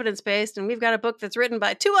it is evidence-based. And we've got a book that's written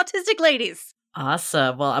by two autistic ladies.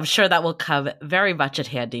 Awesome. Well, I'm sure that will come very much in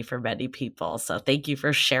handy for many people. So thank you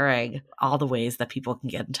for sharing all the ways that people can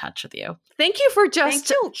get in touch with you. Thank you for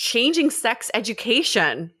just changing sex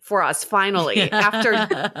education for us finally. After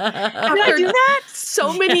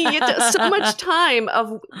so much time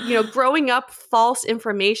of growing up false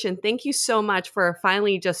information. Thank you so much for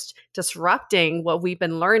finally just disrupting what we've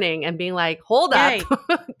been learning and being like, hold up,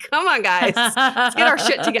 come on, guys, let's get our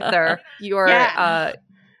shit together.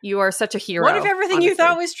 You are such a hero. What if everything you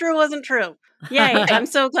thought was true wasn't true? Yay. I'm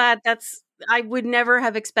so glad. I would never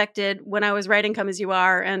have expected when I was writing Come As You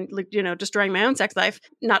Are and, destroying my own sex life,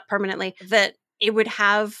 not permanently, that it would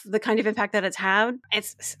have the kind of impact that it's had.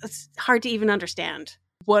 It's hard to even understand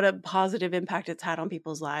what a positive impact it's had on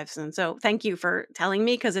people's lives. And so thank you for telling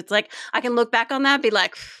me, because it's like, I can look back on that and be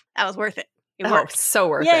like, that was worth it. It worked. So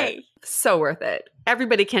worth it. So worth it.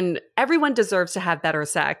 Everyone deserves to have better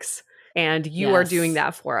sex. And you are doing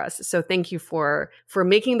that for us. So thank you for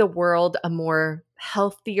making the world a more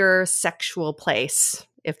healthier sexual place,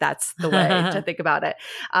 if that's the way to think about it.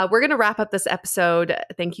 We're going to wrap up this episode.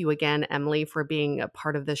 Thank you again, Emily, for being a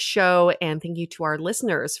part of this show. And thank you to our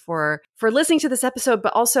listeners for listening to this episode,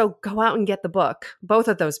 but also go out and get the book, both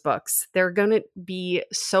of those books. They're going to be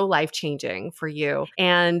so life-changing for you.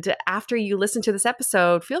 And after you listen to this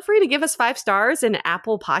episode, feel free to give us 5 stars in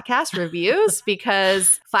Apple Podcast reviews,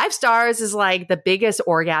 because 5 stars is like the biggest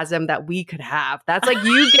orgasm that we could have. That's like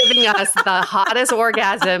you giving us the hottest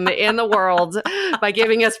orgasm in the world by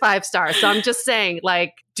giving us 5 stars. So I'm just saying,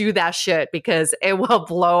 do that shit, because it will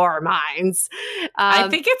blow our minds. I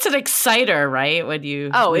think it's an exciter, right? When you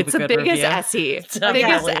it's the biggest SE.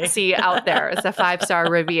 Biggest SE out there. It's a 5-star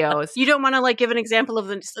review. You don't want to give an example of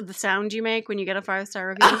the sound you make when you get a 5-star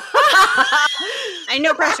review?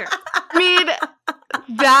 No pressure. I mean,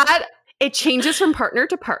 it changes from partner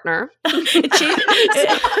to partner. It changes.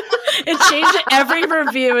 Every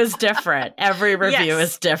review is different. Every review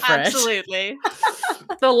is different. Absolutely.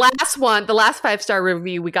 The last 5-star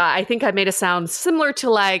review we got, I think I made a sound similar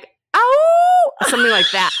to ow, something like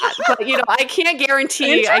that. But I can't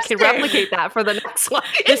guarantee I can replicate that for the next one.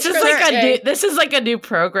 This is like a new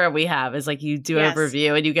program we have. Is you do a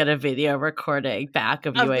review and you get a video recording back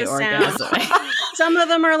of you orgasming. Some of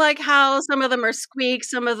them are howl, some of them are squeak,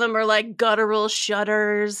 some of them are guttural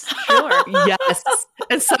shudders. Sure. Yes.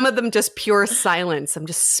 And some of them just pure silence. I'm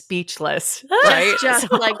just speechless. Right? Just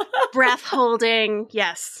breath holding.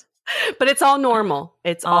 Yes. But it's all normal.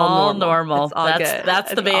 It's all normal. It's all good.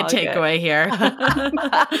 That's the main takeaway here.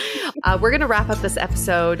 We're going to wrap up this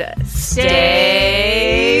episode.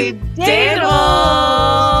 Stay dateable!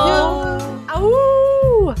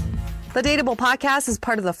 Ow! The Dateable Podcast is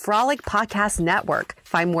part of the Frolic Podcast Network.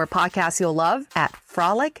 Find more podcasts you'll love at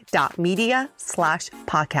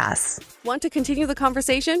frolic.media/podcasts. Want to continue the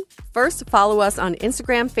conversation? First, follow us on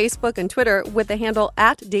Instagram, Facebook, and Twitter with the handle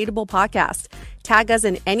 @DateablePodcast. Tag us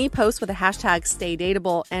in any post with the hashtag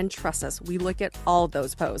StayDateable, and trust us, we look at all of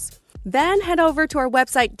those posts. Then head over to our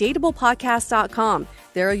website, dateablepodcast.com.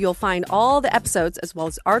 There you'll find all the episodes, as well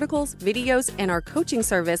as articles, videos, and our coaching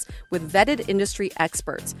service with vetted industry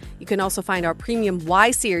experts. You can also find our premium Why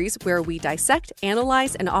series, where we dissect,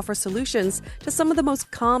 analyze, and offer solutions to some of the most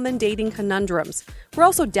common dating conundrums. We're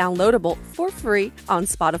also downloadable for free on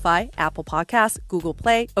Spotify, Apple Podcasts, Google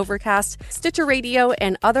Play, Overcast, Stitcher Radio,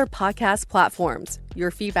 and other podcast platforms. Your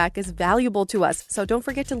feedback is valuable to us, so don't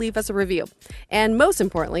forget to leave us a review. And most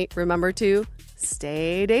importantly, remember to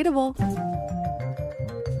stay dateable.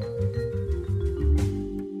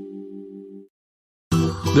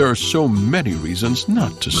 There are so many reasons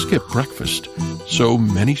not to skip breakfast. So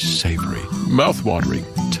many savory, mouth-watering,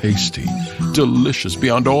 tasty, delicious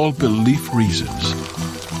beyond all belief reasons.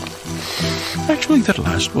 Actually, that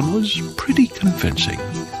last one was pretty convincing.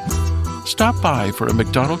 Stop by for a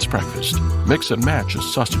McDonald's breakfast. Mix and match a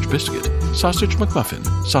sausage biscuit, sausage McMuffin,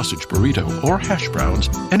 sausage burrito, or hash browns,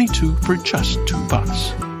 any two for just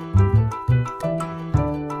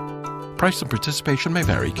 $2. Price and participation may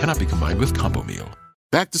vary, cannot be combined with combo meal.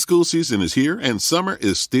 Back to school season is here and summer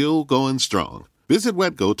is still going strong. Visit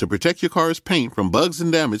Wetco to protect your car's paint from bugs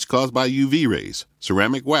and damage caused by UV rays.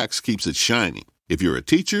 Ceramic wax keeps it shiny. If you're a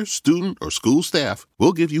teacher, student, or school staff,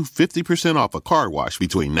 we'll give you 50% off a car wash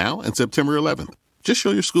between now and September 11th. Just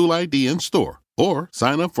show your school ID in store or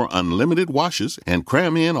sign up for unlimited washes and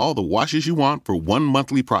cram in all the washes you want for one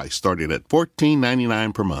monthly price starting at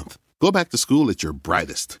 $14.99 per month. Go back to school at your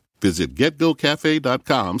brightest. Visit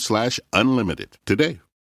getgocafe.com/unlimited today.